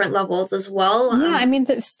different levels as well. Yeah, I mean,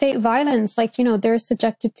 the state violence, like, they're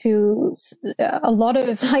subjected to a lot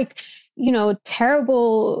of like,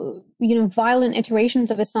 terrible, violent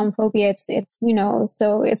iterations of Islamophobia. It's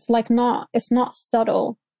so it's like it's not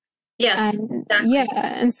subtle. Yes. And, exactly. Yeah.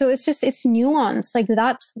 And so it's nuance. Like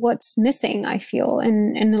that's what's missing, I feel,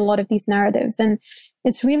 in a lot of these narratives. And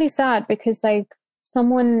it's really sad because like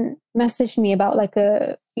someone messaged me about like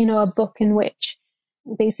a book in which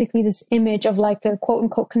basically this image of like a quote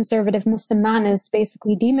unquote conservative Muslim man is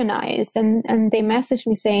basically demonized. And they messaged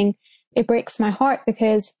me saying, it breaks my heart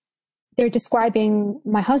because they're describing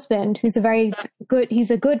my husband, who's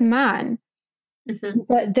he's a good man.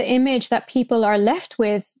 But the image that people are left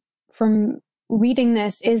with from reading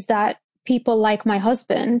this is that people like my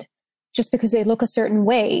husband, just because they look a certain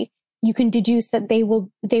way, you can deduce that they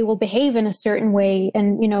will behave in a certain way,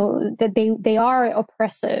 and that they are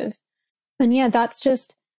oppressive. And that's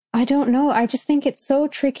just, I don't know, I just think it's so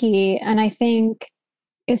tricky. And I think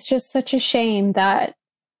it's just such a shame that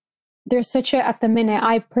there's such a, at the minute,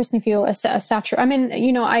 I personally feel a satire. I mean,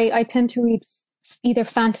 I tend to read either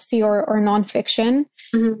fantasy or nonfiction.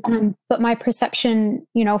 But my perception,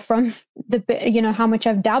 from the, how much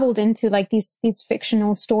I've dabbled into like these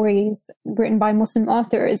fictional stories written by Muslim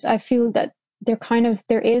authors, I feel that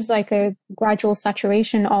there is like a gradual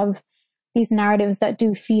saturation of these narratives that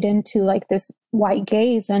do feed into like this white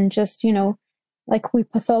gaze and just, like we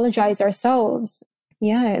pathologize ourselves.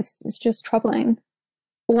 Yeah, it's just troubling.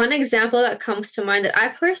 One example that comes to mind that I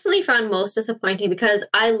personally found most disappointing, because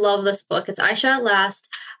I love this book. It's Aisha at Last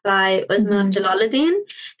by Uzma Jalaluddin.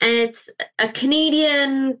 And it's a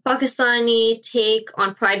Canadian Pakistani take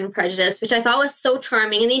on Pride and Prejudice, which I thought was so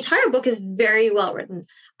charming. And the entire book is very well written.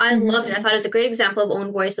 I loved it. I thought it was a great example of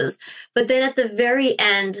own voices. But then at the very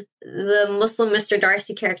end, the Muslim Mr.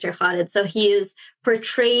 Darcy character, Khalid, so he is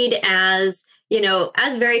portrayed as,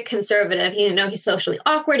 as very conservative. He's socially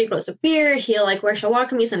awkward. He grows a beard. He'll like wear shalwar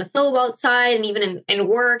kameez and a thobe outside, and even in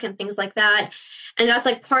work and things like that. And that's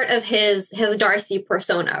like part of his Darcy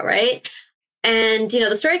persona, right? And,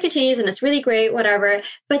 the story continues and it's really great, whatever.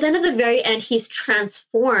 But then at the very end, he's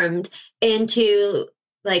transformed into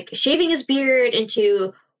like shaving his beard,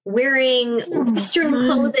 into wearing Western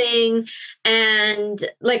clothing, and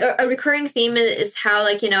like a recurring theme is how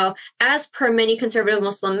like as per many conservative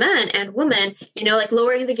Muslim men and women, like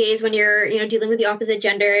lowering the gaze when you're dealing with the opposite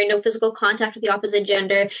gender, no physical contact with the opposite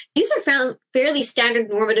gender. These are found fairly standard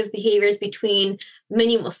normative behaviors between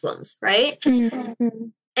many Muslims, right?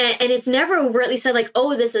 And it's never overtly said like,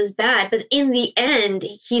 oh, this is bad. But in the end,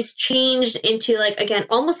 he's changed into like, again,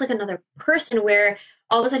 almost like another person, where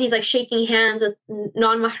all of a sudden he's like shaking hands with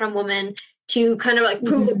non-mahram women to kind of like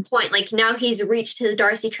prove a point. Like now he's reached his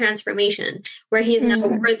Darcy transformation where he is now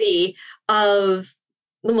worthy of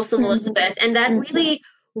the Muslim Elizabeth. And that really,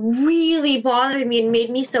 really bothered me and made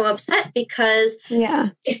me so upset because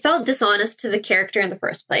it felt dishonest to the character in the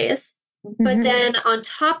first place. But then on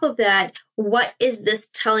top of that, what is this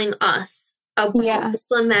telling us about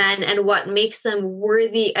Muslim men and what makes them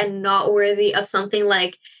worthy and not worthy of something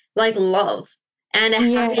like love and a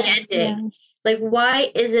happy ending? Like,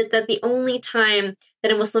 why is it that the only time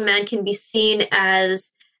that a Muslim man can be seen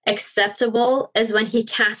as acceptable is when he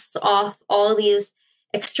casts off all these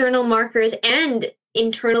external markers and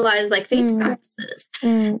internalized like faith practices?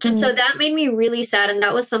 And so that made me really sad. And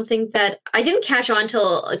that was something that I didn't catch on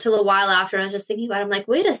till a while after. I was just thinking about it. I'm like,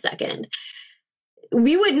 wait a second.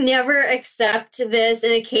 We would never accept this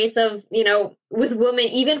in a case of, you know, with women,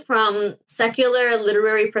 even from secular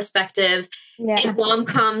literary perspective. In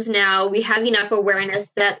rom-coms now, we have enough awareness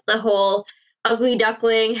that the whole ugly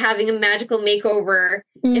duckling having a magical makeover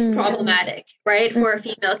is problematic, right? For a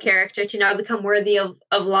female character to now become worthy of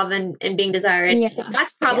love and being desired.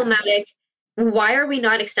 That's problematic. Why are we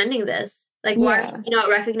not extending this? Like, why are we not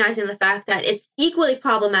recognizing the fact that it's equally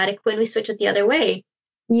problematic when we switch it the other way?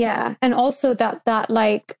 Yeah. And also that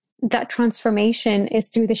transformation is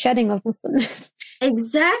through the shedding of Muslimness.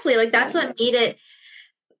 Exactly. Like that's what made it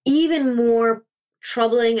even more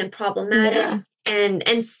troubling and problematic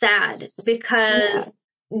and sad, because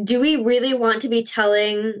do we really want to be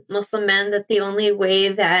telling Muslim men that the only way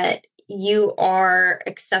that you are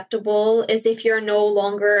acceptable is if you're no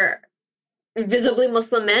longer visibly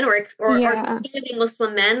Muslim men or clearly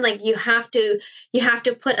Muslim men? Like you have to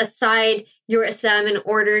put aside your Islam in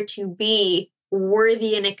order to be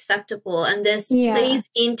worthy and acceptable. And this plays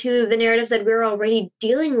into the narratives that we're already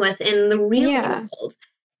dealing with in the real world.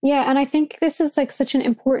 Yeah, and I think this is like such an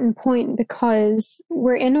important point because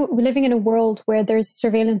we're living in a world where there's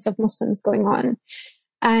surveillance of Muslims going on,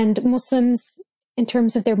 and Muslims, in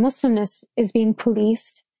terms of their Muslimness, is being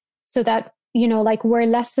policed, so that, you know, like we're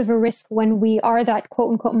less of a risk when we are that quote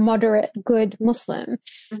unquote moderate good Muslim,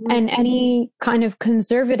 and any kind of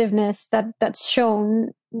conservativeness that's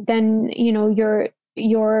shown, then, you know,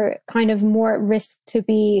 you're kind of more at risk to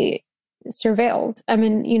be surveilled. I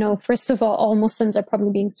mean, you know, first of all Muslims are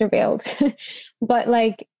probably being surveilled, but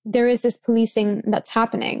like there is this policing that's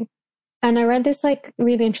happening. And I read this like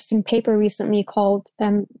really interesting paper recently called,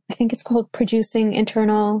 I think it's called Producing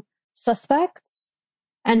Internal Suspects,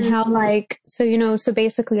 and how like, so, you know, so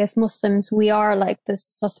basically as Muslims, we are like this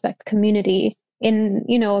suspect community in,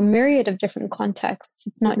 you know, a myriad of different contexts.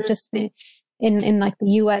 It's not just in like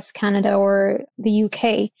the US, Canada, or the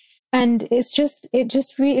UK. And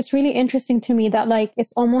it's really interesting to me that like,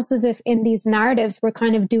 it's almost as if in these narratives, we're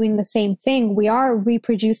kind of doing the same thing. We are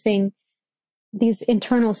reproducing these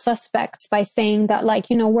internal suspects by saying that like,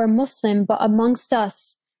 you know, we're Muslim, but amongst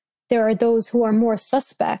us, there are those who are more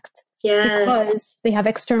suspect because they have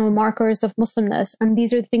external markers of Muslimness. And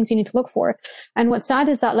these are the things you need to look for. And what's sad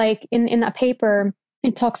is that like in that paper,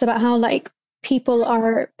 it talks about how like people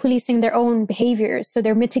are policing their own behaviors. So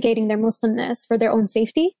they're mitigating their Muslimness for their own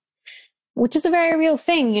safety, which is a very real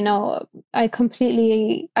thing. You know, I can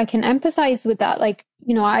empathize with that. Like,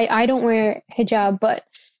 you know, I don't wear hijab, but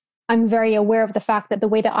I'm very aware of the fact that the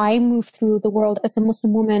way that I move through the world as a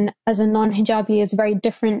Muslim woman, as a non-hijabi, is very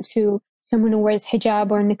different to someone who wears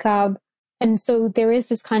hijab or niqab. And so there is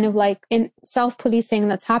this kind of like in self-policing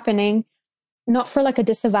that's happening, not for like a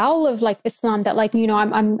disavowal of like Islam, that like, you know,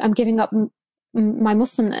 I'm giving up my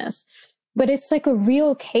Muslimness, but it's like a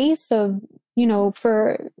real case of, you know,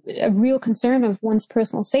 for a real concern of one's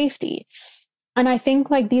personal safety. And I think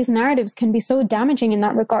like these narratives can be so damaging in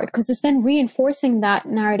that regard, because it's then reinforcing that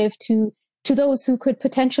narrative to those who could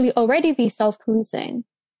potentially already be self-policing.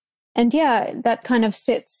 And yeah, that kind of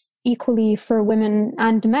sits equally for women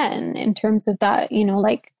and men in terms of that, you know,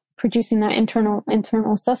 like producing that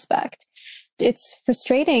internal suspect. It's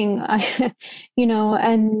frustrating, you know,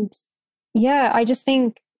 and yeah, I just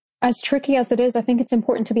think, as tricky as it is, I think it's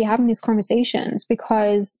important to be having these conversations,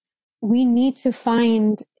 because we need to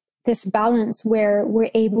find this balance where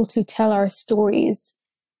we're able to tell our stories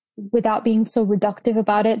without being so reductive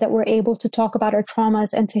about it, that we're able to talk about our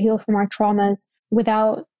traumas and to heal from our traumas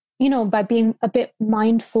without, you know, by being a bit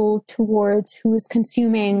mindful towards who is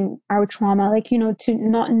consuming our trauma. Like, you know, to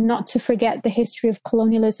not to forget the history of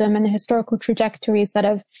colonialism and the historical trajectories that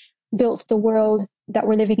have built the world that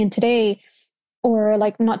we're living in today, or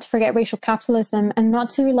like not to forget racial capitalism, and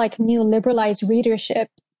not to like neoliberalize readership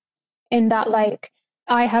in that like,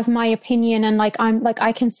 I have my opinion and like I'm like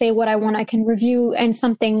I can say what I want, I can review and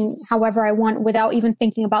something however I want without even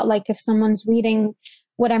thinking about like if someone's reading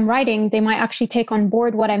what I'm writing, they might actually take on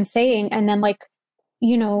board what I'm saying and then like,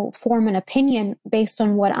 you know, form an opinion based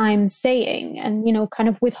on what I'm saying and, you know, kind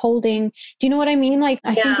of withholding. Do you know what I mean? Like,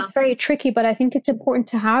 I think it's very tricky, but I think it's important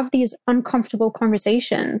to have these uncomfortable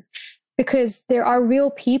conversations because there are real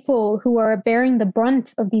people who are bearing the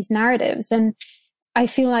brunt of these narratives. And I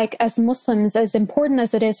feel like as Muslims, as important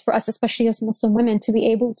as it is for us, especially as Muslim women, to be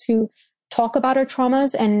able to talk about our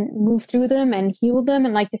traumas and move through them and heal them.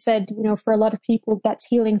 And like you said, you know, for a lot of people, that's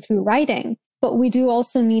healing through writing. But we do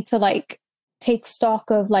also need to like take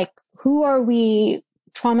stock of like, who are we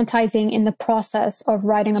traumatizing in the process of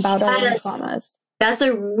writing about our own traumas? That's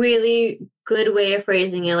a really good way of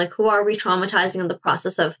phrasing it. Like, who are we traumatizing in the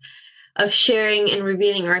process of sharing and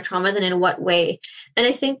revealing our traumas, and in what way? And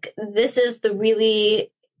I think this is the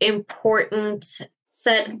really important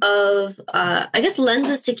set of, I guess,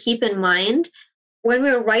 lenses to keep in mind when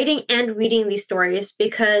we're writing and reading these stories,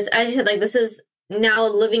 because as you said, like, this is now a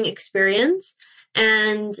living experience,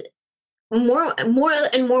 and more and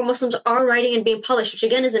more Muslims are writing and being published, which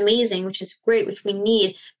again is amazing, which is great, which we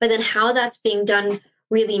need. But then how that's being done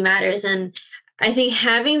really matters. And I think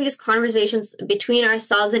having these conversations between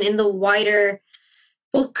ourselves and in the wider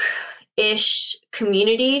book-ish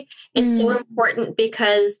community is so important,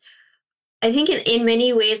 because I think in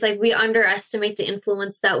many ways, like, we underestimate the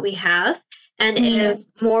influence that we have. And if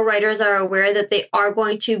more writers are aware that they are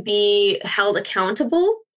going to be held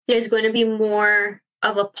accountable, there's going to be more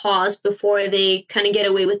of a pause before they kind of get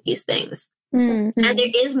away with these things. And there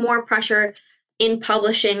is more pressure in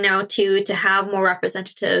publishing now to have more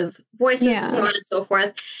representative voices and so on and so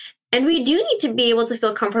forth. And we do need to be able to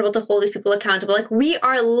feel comfortable to hold these people accountable. Like, we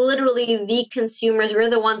are literally the consumers. We're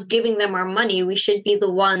the ones giving them our money. We should be the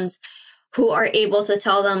ones who are able to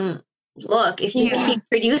tell them, look, if you keep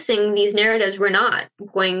producing these narratives, we're not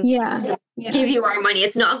going to give you our money.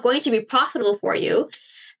 It's not going to be profitable for you.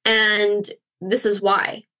 And this is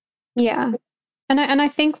why. Yeah. And I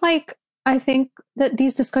think that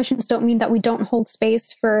these discussions don't mean that we don't hold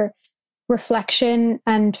space for reflection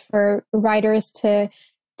and for writers to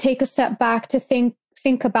take a step back to think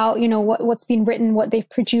about, you know, what's been written, what they've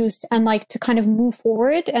produced, and like to kind of move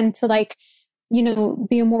forward and to like, you know,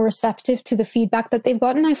 be more receptive to the feedback that they've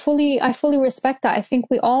gotten. I fully respect that. I think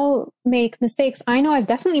we all make mistakes. I know I've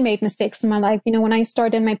definitely made mistakes in my life. You know, when I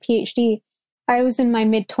started my PhD, I was in my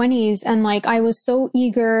mid-20s, and like I was so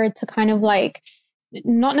eager to kind of like,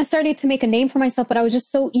 not necessarily to make a name for myself, but I was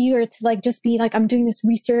just so eager to like just be like, I'm doing this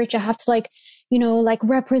research. I have to like, you know, like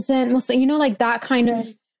represent Muslim, you know, like that kind of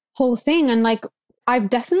whole thing. And like, I've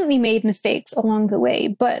definitely made mistakes along the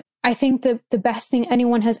way, but I think the best thing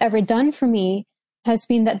anyone has ever done for me has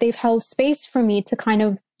been that they've held space for me to kind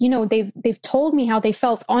of, you know, they've told me how they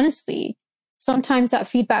felt honestly. Sometimes that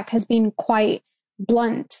feedback has been quite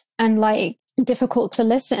blunt and like difficult to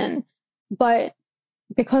listen, but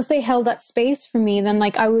because they held that space for me, then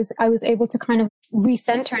like I was able to kind of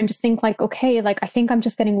recenter and just think like, okay, like I think I'm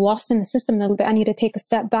just getting lost in the system a little bit. I need to take a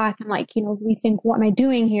step back and like, you know, rethink, what am I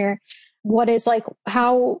doing here? What is like,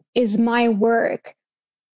 how is my work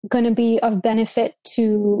going to be of benefit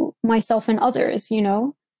to myself and others, you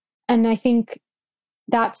know? And I think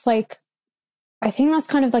that's kind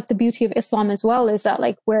of like the beauty of Islam as well, is that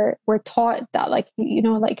like we're taught that like, you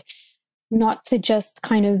know, like not to just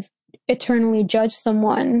kind of eternally judge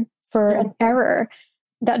someone for an error.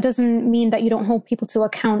 That doesn't mean that you don't hold people to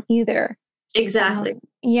account either. Exactly.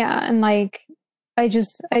 And like, I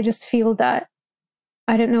just feel that,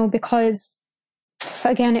 I don't know, because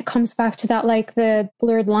again, it comes back to that, like the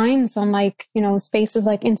blurred lines on like, you know, spaces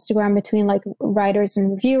like Instagram between like writers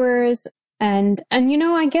and reviewers. And, you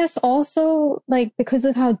know, I guess also like because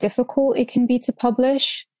of how difficult it can be to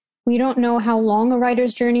publish, we don't know how long a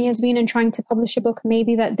writer's journey has been in trying to publish a book.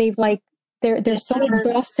 Maybe that they've like, they're so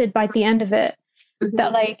exhausted by the end of it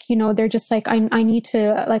that like, you know, they're just like, I need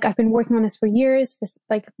to, like, I've been working on this for years.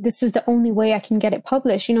 This is the only way I can get it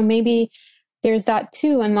published. You know, maybe there's that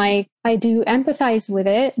too. And like, I do empathize with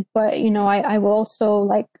it, but you know, I will also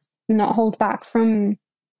like not hold back from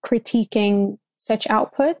critiquing such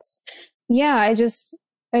outputs. Yeah. I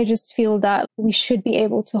just feel that we should be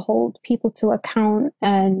able to hold people to account.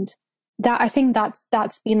 And that, I think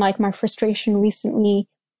that's been like my frustration recently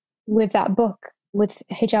with that book, with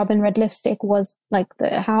Hijab and Red Lipstick, was like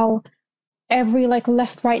how every like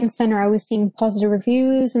left, right and center, I was seeing positive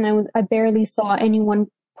reviews, and I barely saw anyone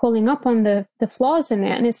pulling up on the flaws in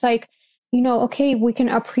it. And it's like, you know, okay, we can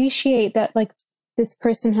appreciate that like this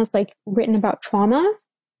person has like written about trauma.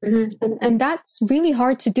 And that's really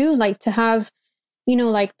hard to do, like to have, you know,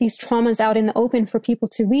 like these traumas out in the open for people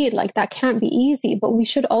to read. Like that can't be easy, but we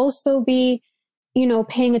should also be, you know,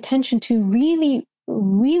 paying attention to really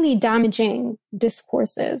really damaging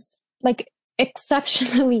discourses, like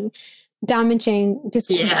exceptionally damaging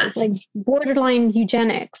discourses, Yes. like borderline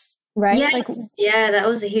eugenics, right? Yes. Like, Yeah, that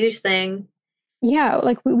was a huge thing. yeah,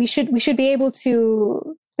 like we should be able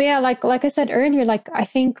to, but yeah, like I said earlier, like I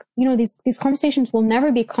think, you know, these conversations will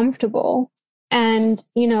never be comfortable. And,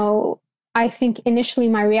 you know, I think initially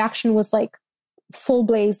my reaction was like full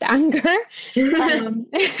blazed anger. That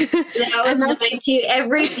was And that's, mine too.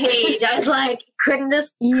 Every page, I was like, couldn't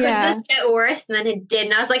this get worse? And then it did.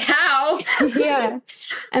 And I was like, how? yeah.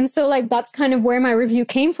 And so like that's kind of where my review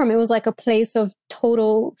came from. It was like a place of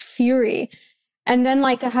total fury. And then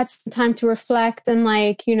like I had some time to reflect, and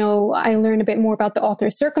like, you know, I learned a bit more about the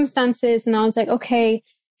author's circumstances, and I was like, okay,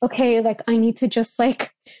 like I need to just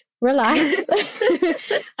like relax.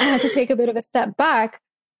 I had to take a bit of a step back,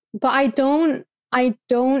 but I don't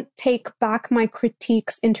take back my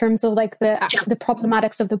critiques in terms of like the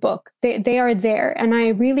problematics of the book. They are there. And I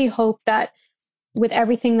really hope that with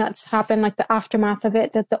everything that's happened, like the aftermath of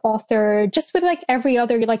it, that the author, just with like every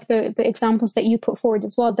other, like the examples that you put forward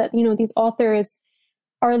as well, that, you know, these authors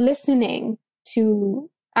are listening to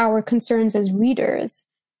our concerns as readers,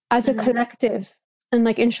 as a collective. And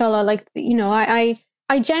like, inshallah, like, you know,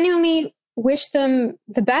 I genuinely wish them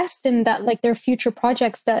the best in that, like their future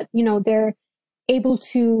projects, that, you know, they're able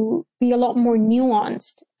to be a lot more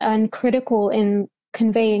nuanced and critical in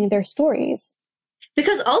conveying their stories.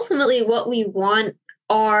 Because ultimately what we want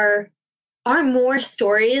are more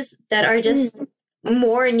stories that are just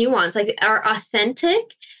more nuanced, like are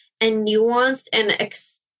authentic and nuanced, and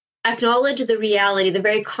acknowledge the reality, the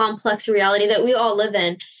very complex reality that we all live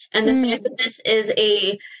in. And the fact that this is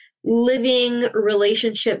a living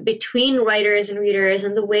relationship between writers and readers,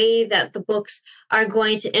 and the way that the books are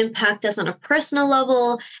going to impact us on a personal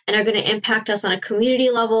level and are going to impact us on a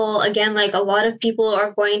community level. Again, like a lot of people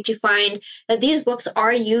are going to find that these books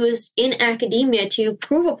are used in academia to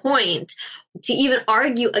prove a point, to even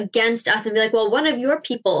argue against us and be like, well, one of your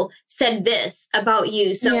people said this about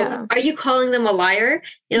you, so are you calling them a liar?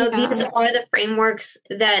 You know, these are the frameworks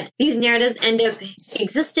that these narratives end up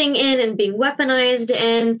existing in and being weaponized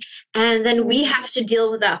in. And then we have to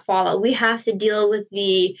deal with that fallout. We have to deal with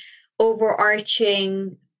the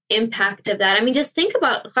overarching impact of that. I mean, just think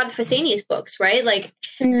about Khaled Hosseini's books, right? Like,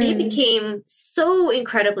 they became so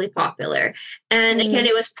incredibly popular. And again,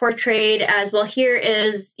 it was portrayed as, well, here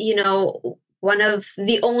is, you know, one of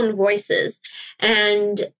the own voices.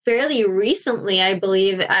 And fairly recently, I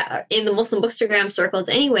believe, in the Muslim Bookstagram circles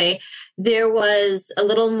anyway, there was a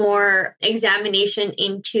little more examination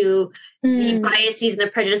into the biases and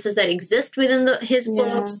the prejudices that exist within his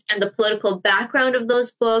books and the political background of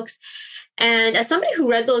those books. And as somebody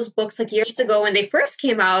who read those books like years ago when they first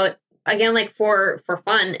came out, again, like for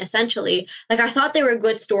fun, essentially, like I thought they were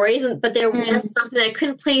good stories, but there was something that I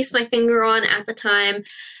couldn't place my finger on at the time.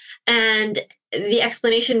 And the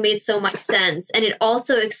explanation made so much sense. And it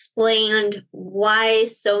also explained why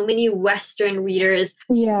so many Western readers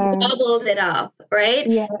bubbled it up, right?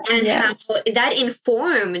 And how that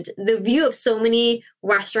informed the view of so many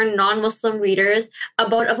Western non-Muslim readers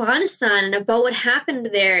about Afghanistan and about what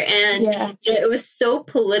happened there. And it was so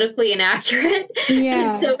politically inaccurate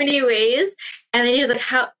in so many ways. And then he was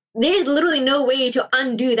like, there's literally no way to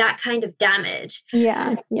undo that kind of damage.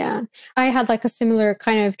 Yeah. I had like a similar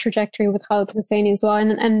kind of trajectory with Khaled Hosseini as well.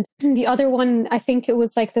 And the other one, I think it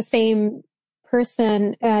was like the same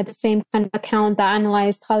person, the same kind of account that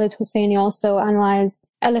analyzed Khaled Hosseini also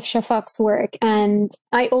analyzed Elif Shafak's work. And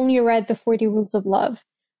I only read the 40 Rules of Love.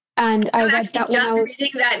 And I read that when I was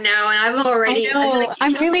reading that now, and I'm already.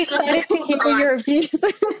 I'm really excited to hear your reviews.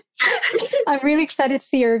 I'm really excited to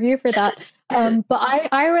see your review for that. But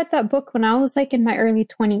I read that book when I was like in my early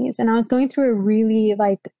 20s, and I was going through a really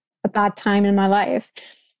like a bad time in my life,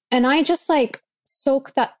 and I just like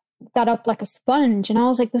soaked that up like a sponge, and I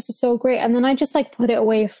was like, this is so great. And then I just like put it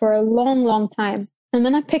away for a long time, and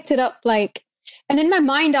then I picked it up like, and in my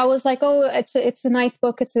mind I was like, oh, it's a nice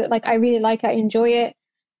book. Like I really like it, I enjoy it.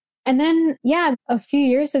 And then, a few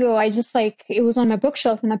years ago, I just like, it was on my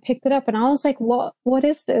bookshelf and I picked it up and I was like, what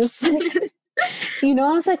is this? You know,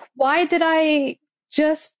 I was like, why did I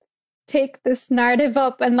just take this narrative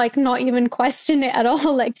up and like not even question it at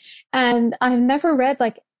all? Like, and I've never read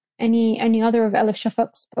like any other of Elif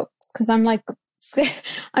Shafak's books because I'm like,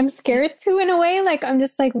 I'm scared to in a way. Like, I'm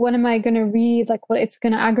just like, what am I going to read? Like, what it's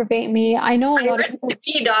going to aggravate me. I know a lot of people.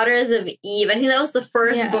 Three Daughters of Eve. I think that was the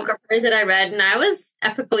first book of hers that I read, and I was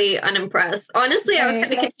epically unimpressed. Honestly, I was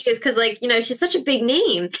kind of confused because, like, you know, she's such a big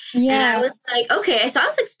name. And I was like, okay, so I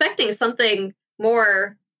was expecting something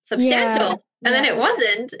more substantial. And then it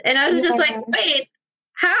wasn't. And I was just like, wait,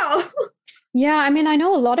 how? Yeah, I mean, I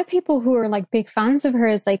know a lot of people who are like big fans of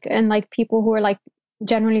hers, like, and like people who are like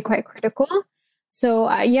generally quite critical.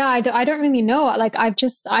 So yeah, I don't really know. Like, I'm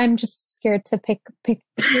just scared to pick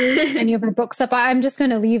any of her books up. I'm just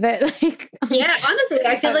gonna leave it. Like, Yeah, honestly,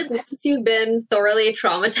 I feel like once you've been thoroughly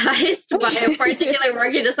traumatized by a particular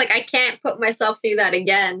work, you're just like, I can't put myself through that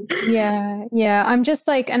again. yeah. I'm just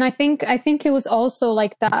like, and I think it was also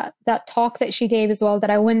like that talk that she gave as well that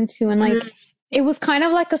I went to, and like it was kind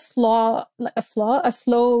of like a slow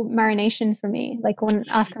marination for me. Like when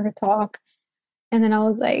after her talk, and then I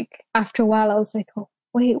was like, after a while, I was like, oh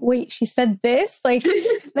wait, she said this, like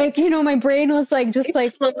you know, my brain was like just it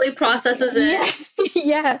like slowly processes it.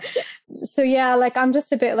 yeah. So yeah, like I'm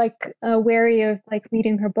just a bit like wary of like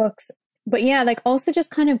reading her books. But yeah, like also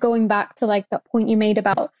just kind of going back to like that point you made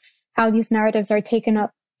about how these narratives are taken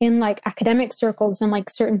up in like academic circles and like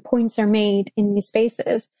certain points are made in these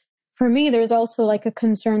spaces. For me, there's also like a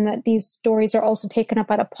concern that these stories are also taken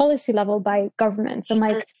up at a policy level by governments, and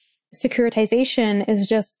like securitization is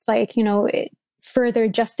just like, you know, further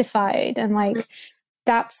justified. And like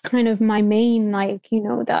that's kind of my main, like, you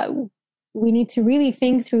know, that we need to really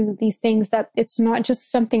think through these things, that it's not just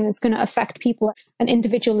something that's going to affect people at an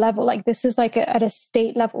individual level. Like this is like at a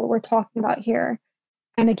state level we're talking about here.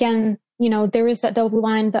 And again, you know, there is that double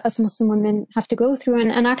line that us Muslim women have to go through.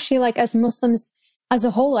 And actually, like as Muslims as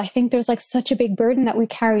a whole, I think there's like such a big burden that we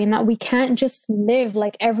carry, and that we can't just live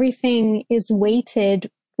like everything is weighted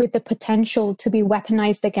with the potential to be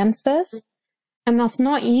weaponized against us. And that's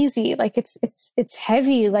not easy. Like it's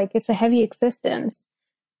heavy, like it's a heavy existence.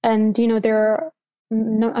 And, you know, there are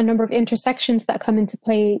a number of intersections that come into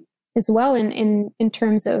play as well in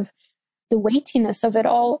terms of the weightiness of it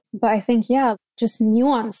all. But I think, yeah, just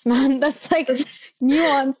nuance, man. That's like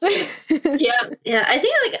nuance. Yeah. I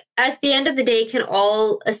think like at the end of the day, it can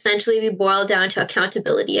all essentially be boiled down to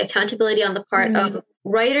accountability on the part of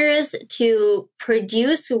writers to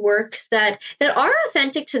produce works that are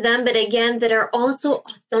authentic to them, but again, that are also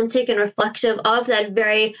authentic and reflective of that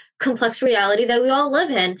very complex reality that we all live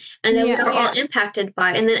in and that we are all impacted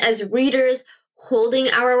by. And then as readers, holding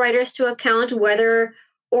our writers to account, whether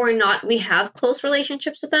or not we have close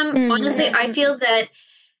relationships with them. Honestly, I feel that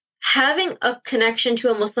having a connection to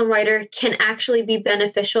a Muslim writer can actually be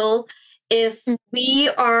beneficial if we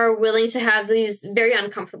are willing to have these very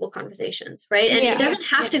uncomfortable conversations, right? And it doesn't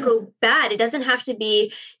have to go bad. It doesn't have to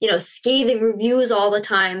be, you know, scathing reviews all the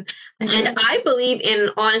time. And I believe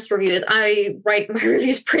in honest reviews. I write my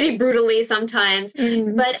reviews pretty brutally sometimes,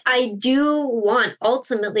 but I do want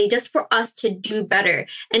ultimately just for us to do better.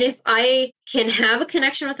 And if I can have a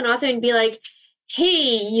connection with an author and be like,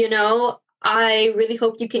 hey, you know, I really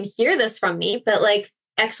hope you can hear this from me, but like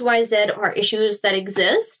XYZ are issues that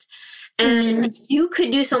exist. And you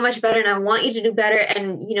could do so much better, and I want you to do better.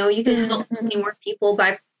 And, you know, you can help so many more people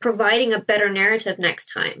by providing a better narrative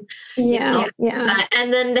next time.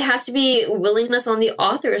 And then there has to be willingness on the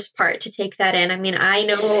author's part to take that in. I mean, I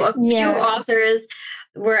know a few authors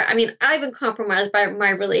where, I mean, I've been compromised by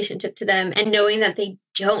my relationship to them and knowing that they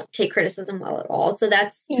don't take criticism well at all. So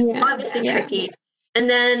that's obviously tricky. And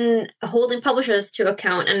then holding publishers to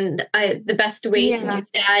account. And the best way to do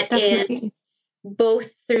that is both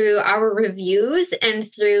through our reviews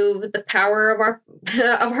and through the power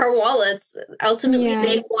of our wallets. Ultimately,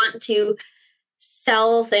 they want to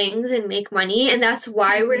sell things and make money, and that's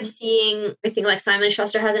why we're seeing, I think, like Simon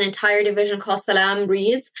Schuster has an entire division called Salam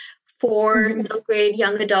Reads for middle grade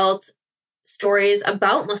young adult stories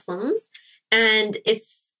about Muslims, and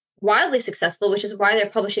it's wildly successful, which is why they're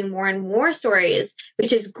publishing more and more stories,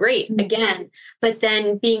 which is great again. But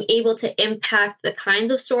then being able to impact the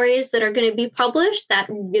kinds of stories that are going to be published, that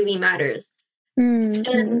really matters. And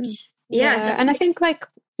and I think like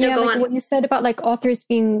what you said about like authors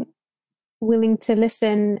being willing to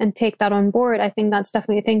listen and take that on board, I think that's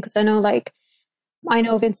definitely a thing, because I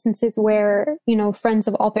know of instances where, you know, friends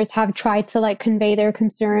of authors have tried to like convey their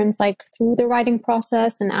concerns like through the writing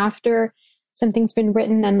process and after something's been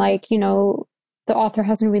written, and like, you know, the author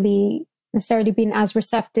hasn't really necessarily been as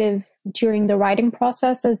receptive during the writing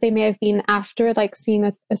process as they may have been after, like seeing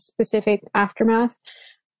a specific aftermath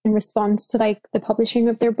in response to like the publishing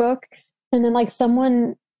of their book. And then like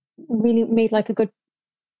someone really made like a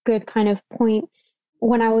good kind of point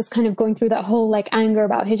when I was kind of going through that whole like anger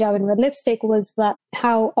about hijab and red lipstick, was that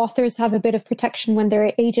how authors have a bit of protection when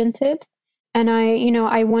they're agented. And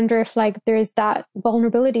I wonder if like there's that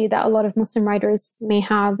vulnerability that a lot of Muslim writers may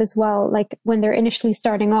have as well, like when they're initially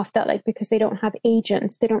starting off, that like because they don't have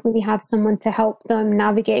agents, they don't really have someone to help them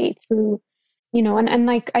navigate through, you know, and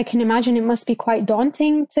like I can imagine it must be quite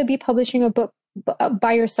daunting to be publishing a book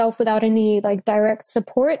by yourself without any like direct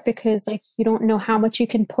support, because like you don't know how much you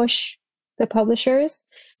can push the publishers.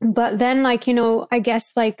 But then like, you know, I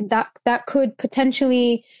guess like that could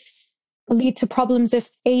potentially lead to problems if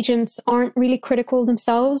agents aren't really critical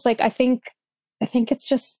themselves. Like I think it's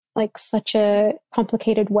just like such a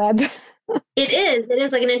complicated web. It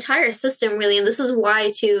is like an entire system, really. And this is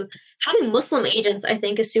why, too, having Muslim agents, I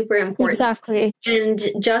think, is super important. Exactly. And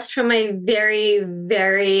just from a very,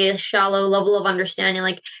 very shallow level of understanding,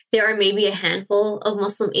 like there are maybe a handful of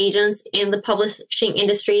Muslim agents in the publishing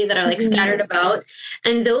industry that are like scattered about.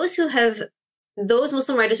 And those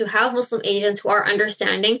Muslim writers who have Muslim agents who are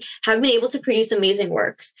understanding have been able to produce amazing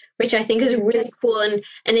works, which I think is really cool and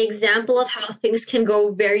an example of how things can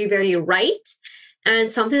go very, very right.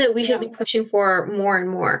 And something that we should be pushing for more and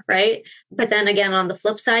more, right? But then again, on the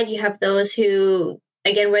flip side, you have those who,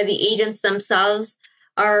 again, where the agents themselves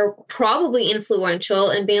are probably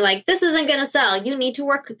influential and being like, this isn't going to sell. You need to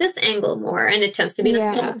work this angle more. And it tends to be the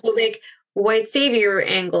Islamophobic white savior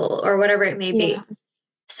angle or whatever it may be.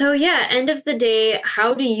 So yeah, end of the day,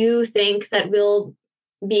 how do you think that we'll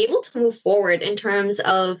be able to move forward in terms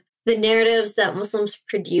of the narratives that Muslims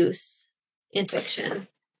produce in fiction?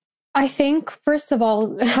 I think, first of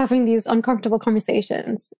all, having these uncomfortable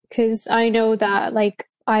conversations, because I know that like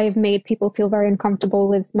I've made people feel very uncomfortable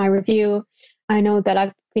with my review. I know that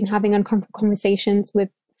I've been having uncomfortable conversations with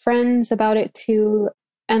friends about it too.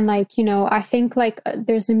 And like, you know, I think like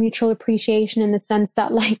there's a mutual appreciation in the sense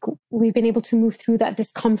that like we've been able to move through that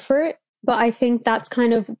discomfort. But I think that's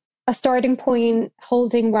kind of a starting point,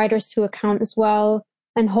 holding writers to account as well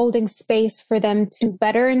and holding space for them to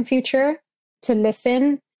better in future, to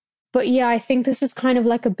listen. But yeah, I think this is kind of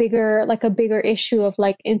like a bigger issue of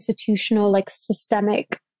like institutional, like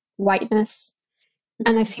systemic whiteness.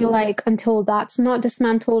 And I feel like until that's not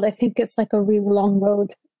dismantled, I think it's like a really long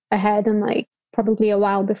road ahead and like probably a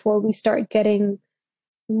while before we start getting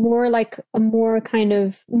more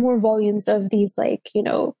volumes of these like, you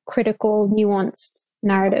know, critical, nuanced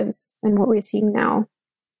narratives and what we're seeing now.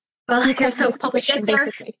 Well, I guess publishing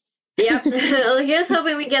basically. Yep. Well, here's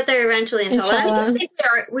hoping we get there eventually, inshallah. I think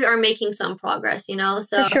we are making some progress, you know.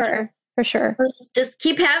 So for sure. Just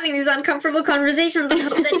keep having these uncomfortable conversations and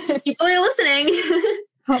hope that people are listening.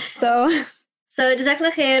 Hope so. So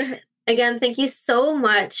Jazakallah khair. Again, thank you so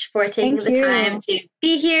much for taking the time to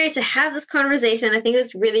be here, to have this conversation. I think it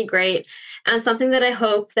was really great and something that I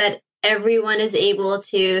hope that everyone is able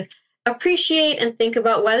to appreciate and think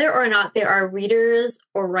about, whether or not there are readers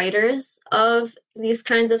or writers of these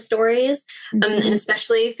kinds of stories, and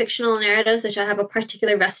especially fictional narratives, which I have a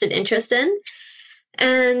particular vested interest in.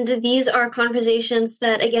 And these are conversations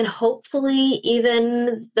that, again, hopefully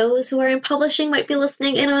even those who are in publishing might be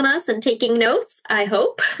listening in on us and taking notes, I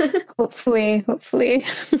hope. Hopefully.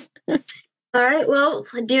 All right. Well,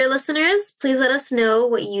 dear listeners, please let us know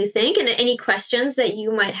what you think, and any questions that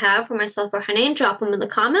you might have for myself or Hanain, drop them in the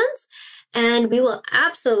comments, and we will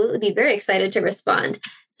absolutely be very excited to respond.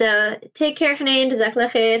 So take care, Hanain.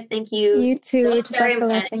 Jazakallah khair. Thank you. You too. So very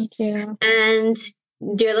much. Thank you. And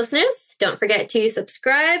dear listeners, don't forget to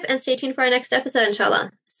subscribe and stay tuned for our next episode,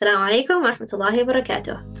 inshallah. Assalamu alaikum wa rahmatullahi wa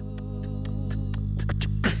barakatuh.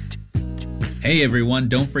 Hey everyone,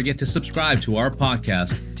 don't forget to subscribe to our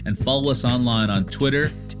podcast and follow us online on Twitter,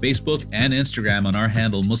 Facebook, and Instagram on our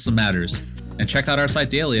handle Muslim Matters. And check out our site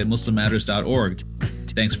daily at muslimmatters.org.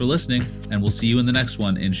 Thanks for listening, and we'll see you in the next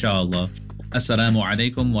one, inshallah. Assalamu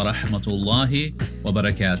alaikum wa rahmatullahi wa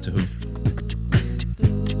barakatuhu.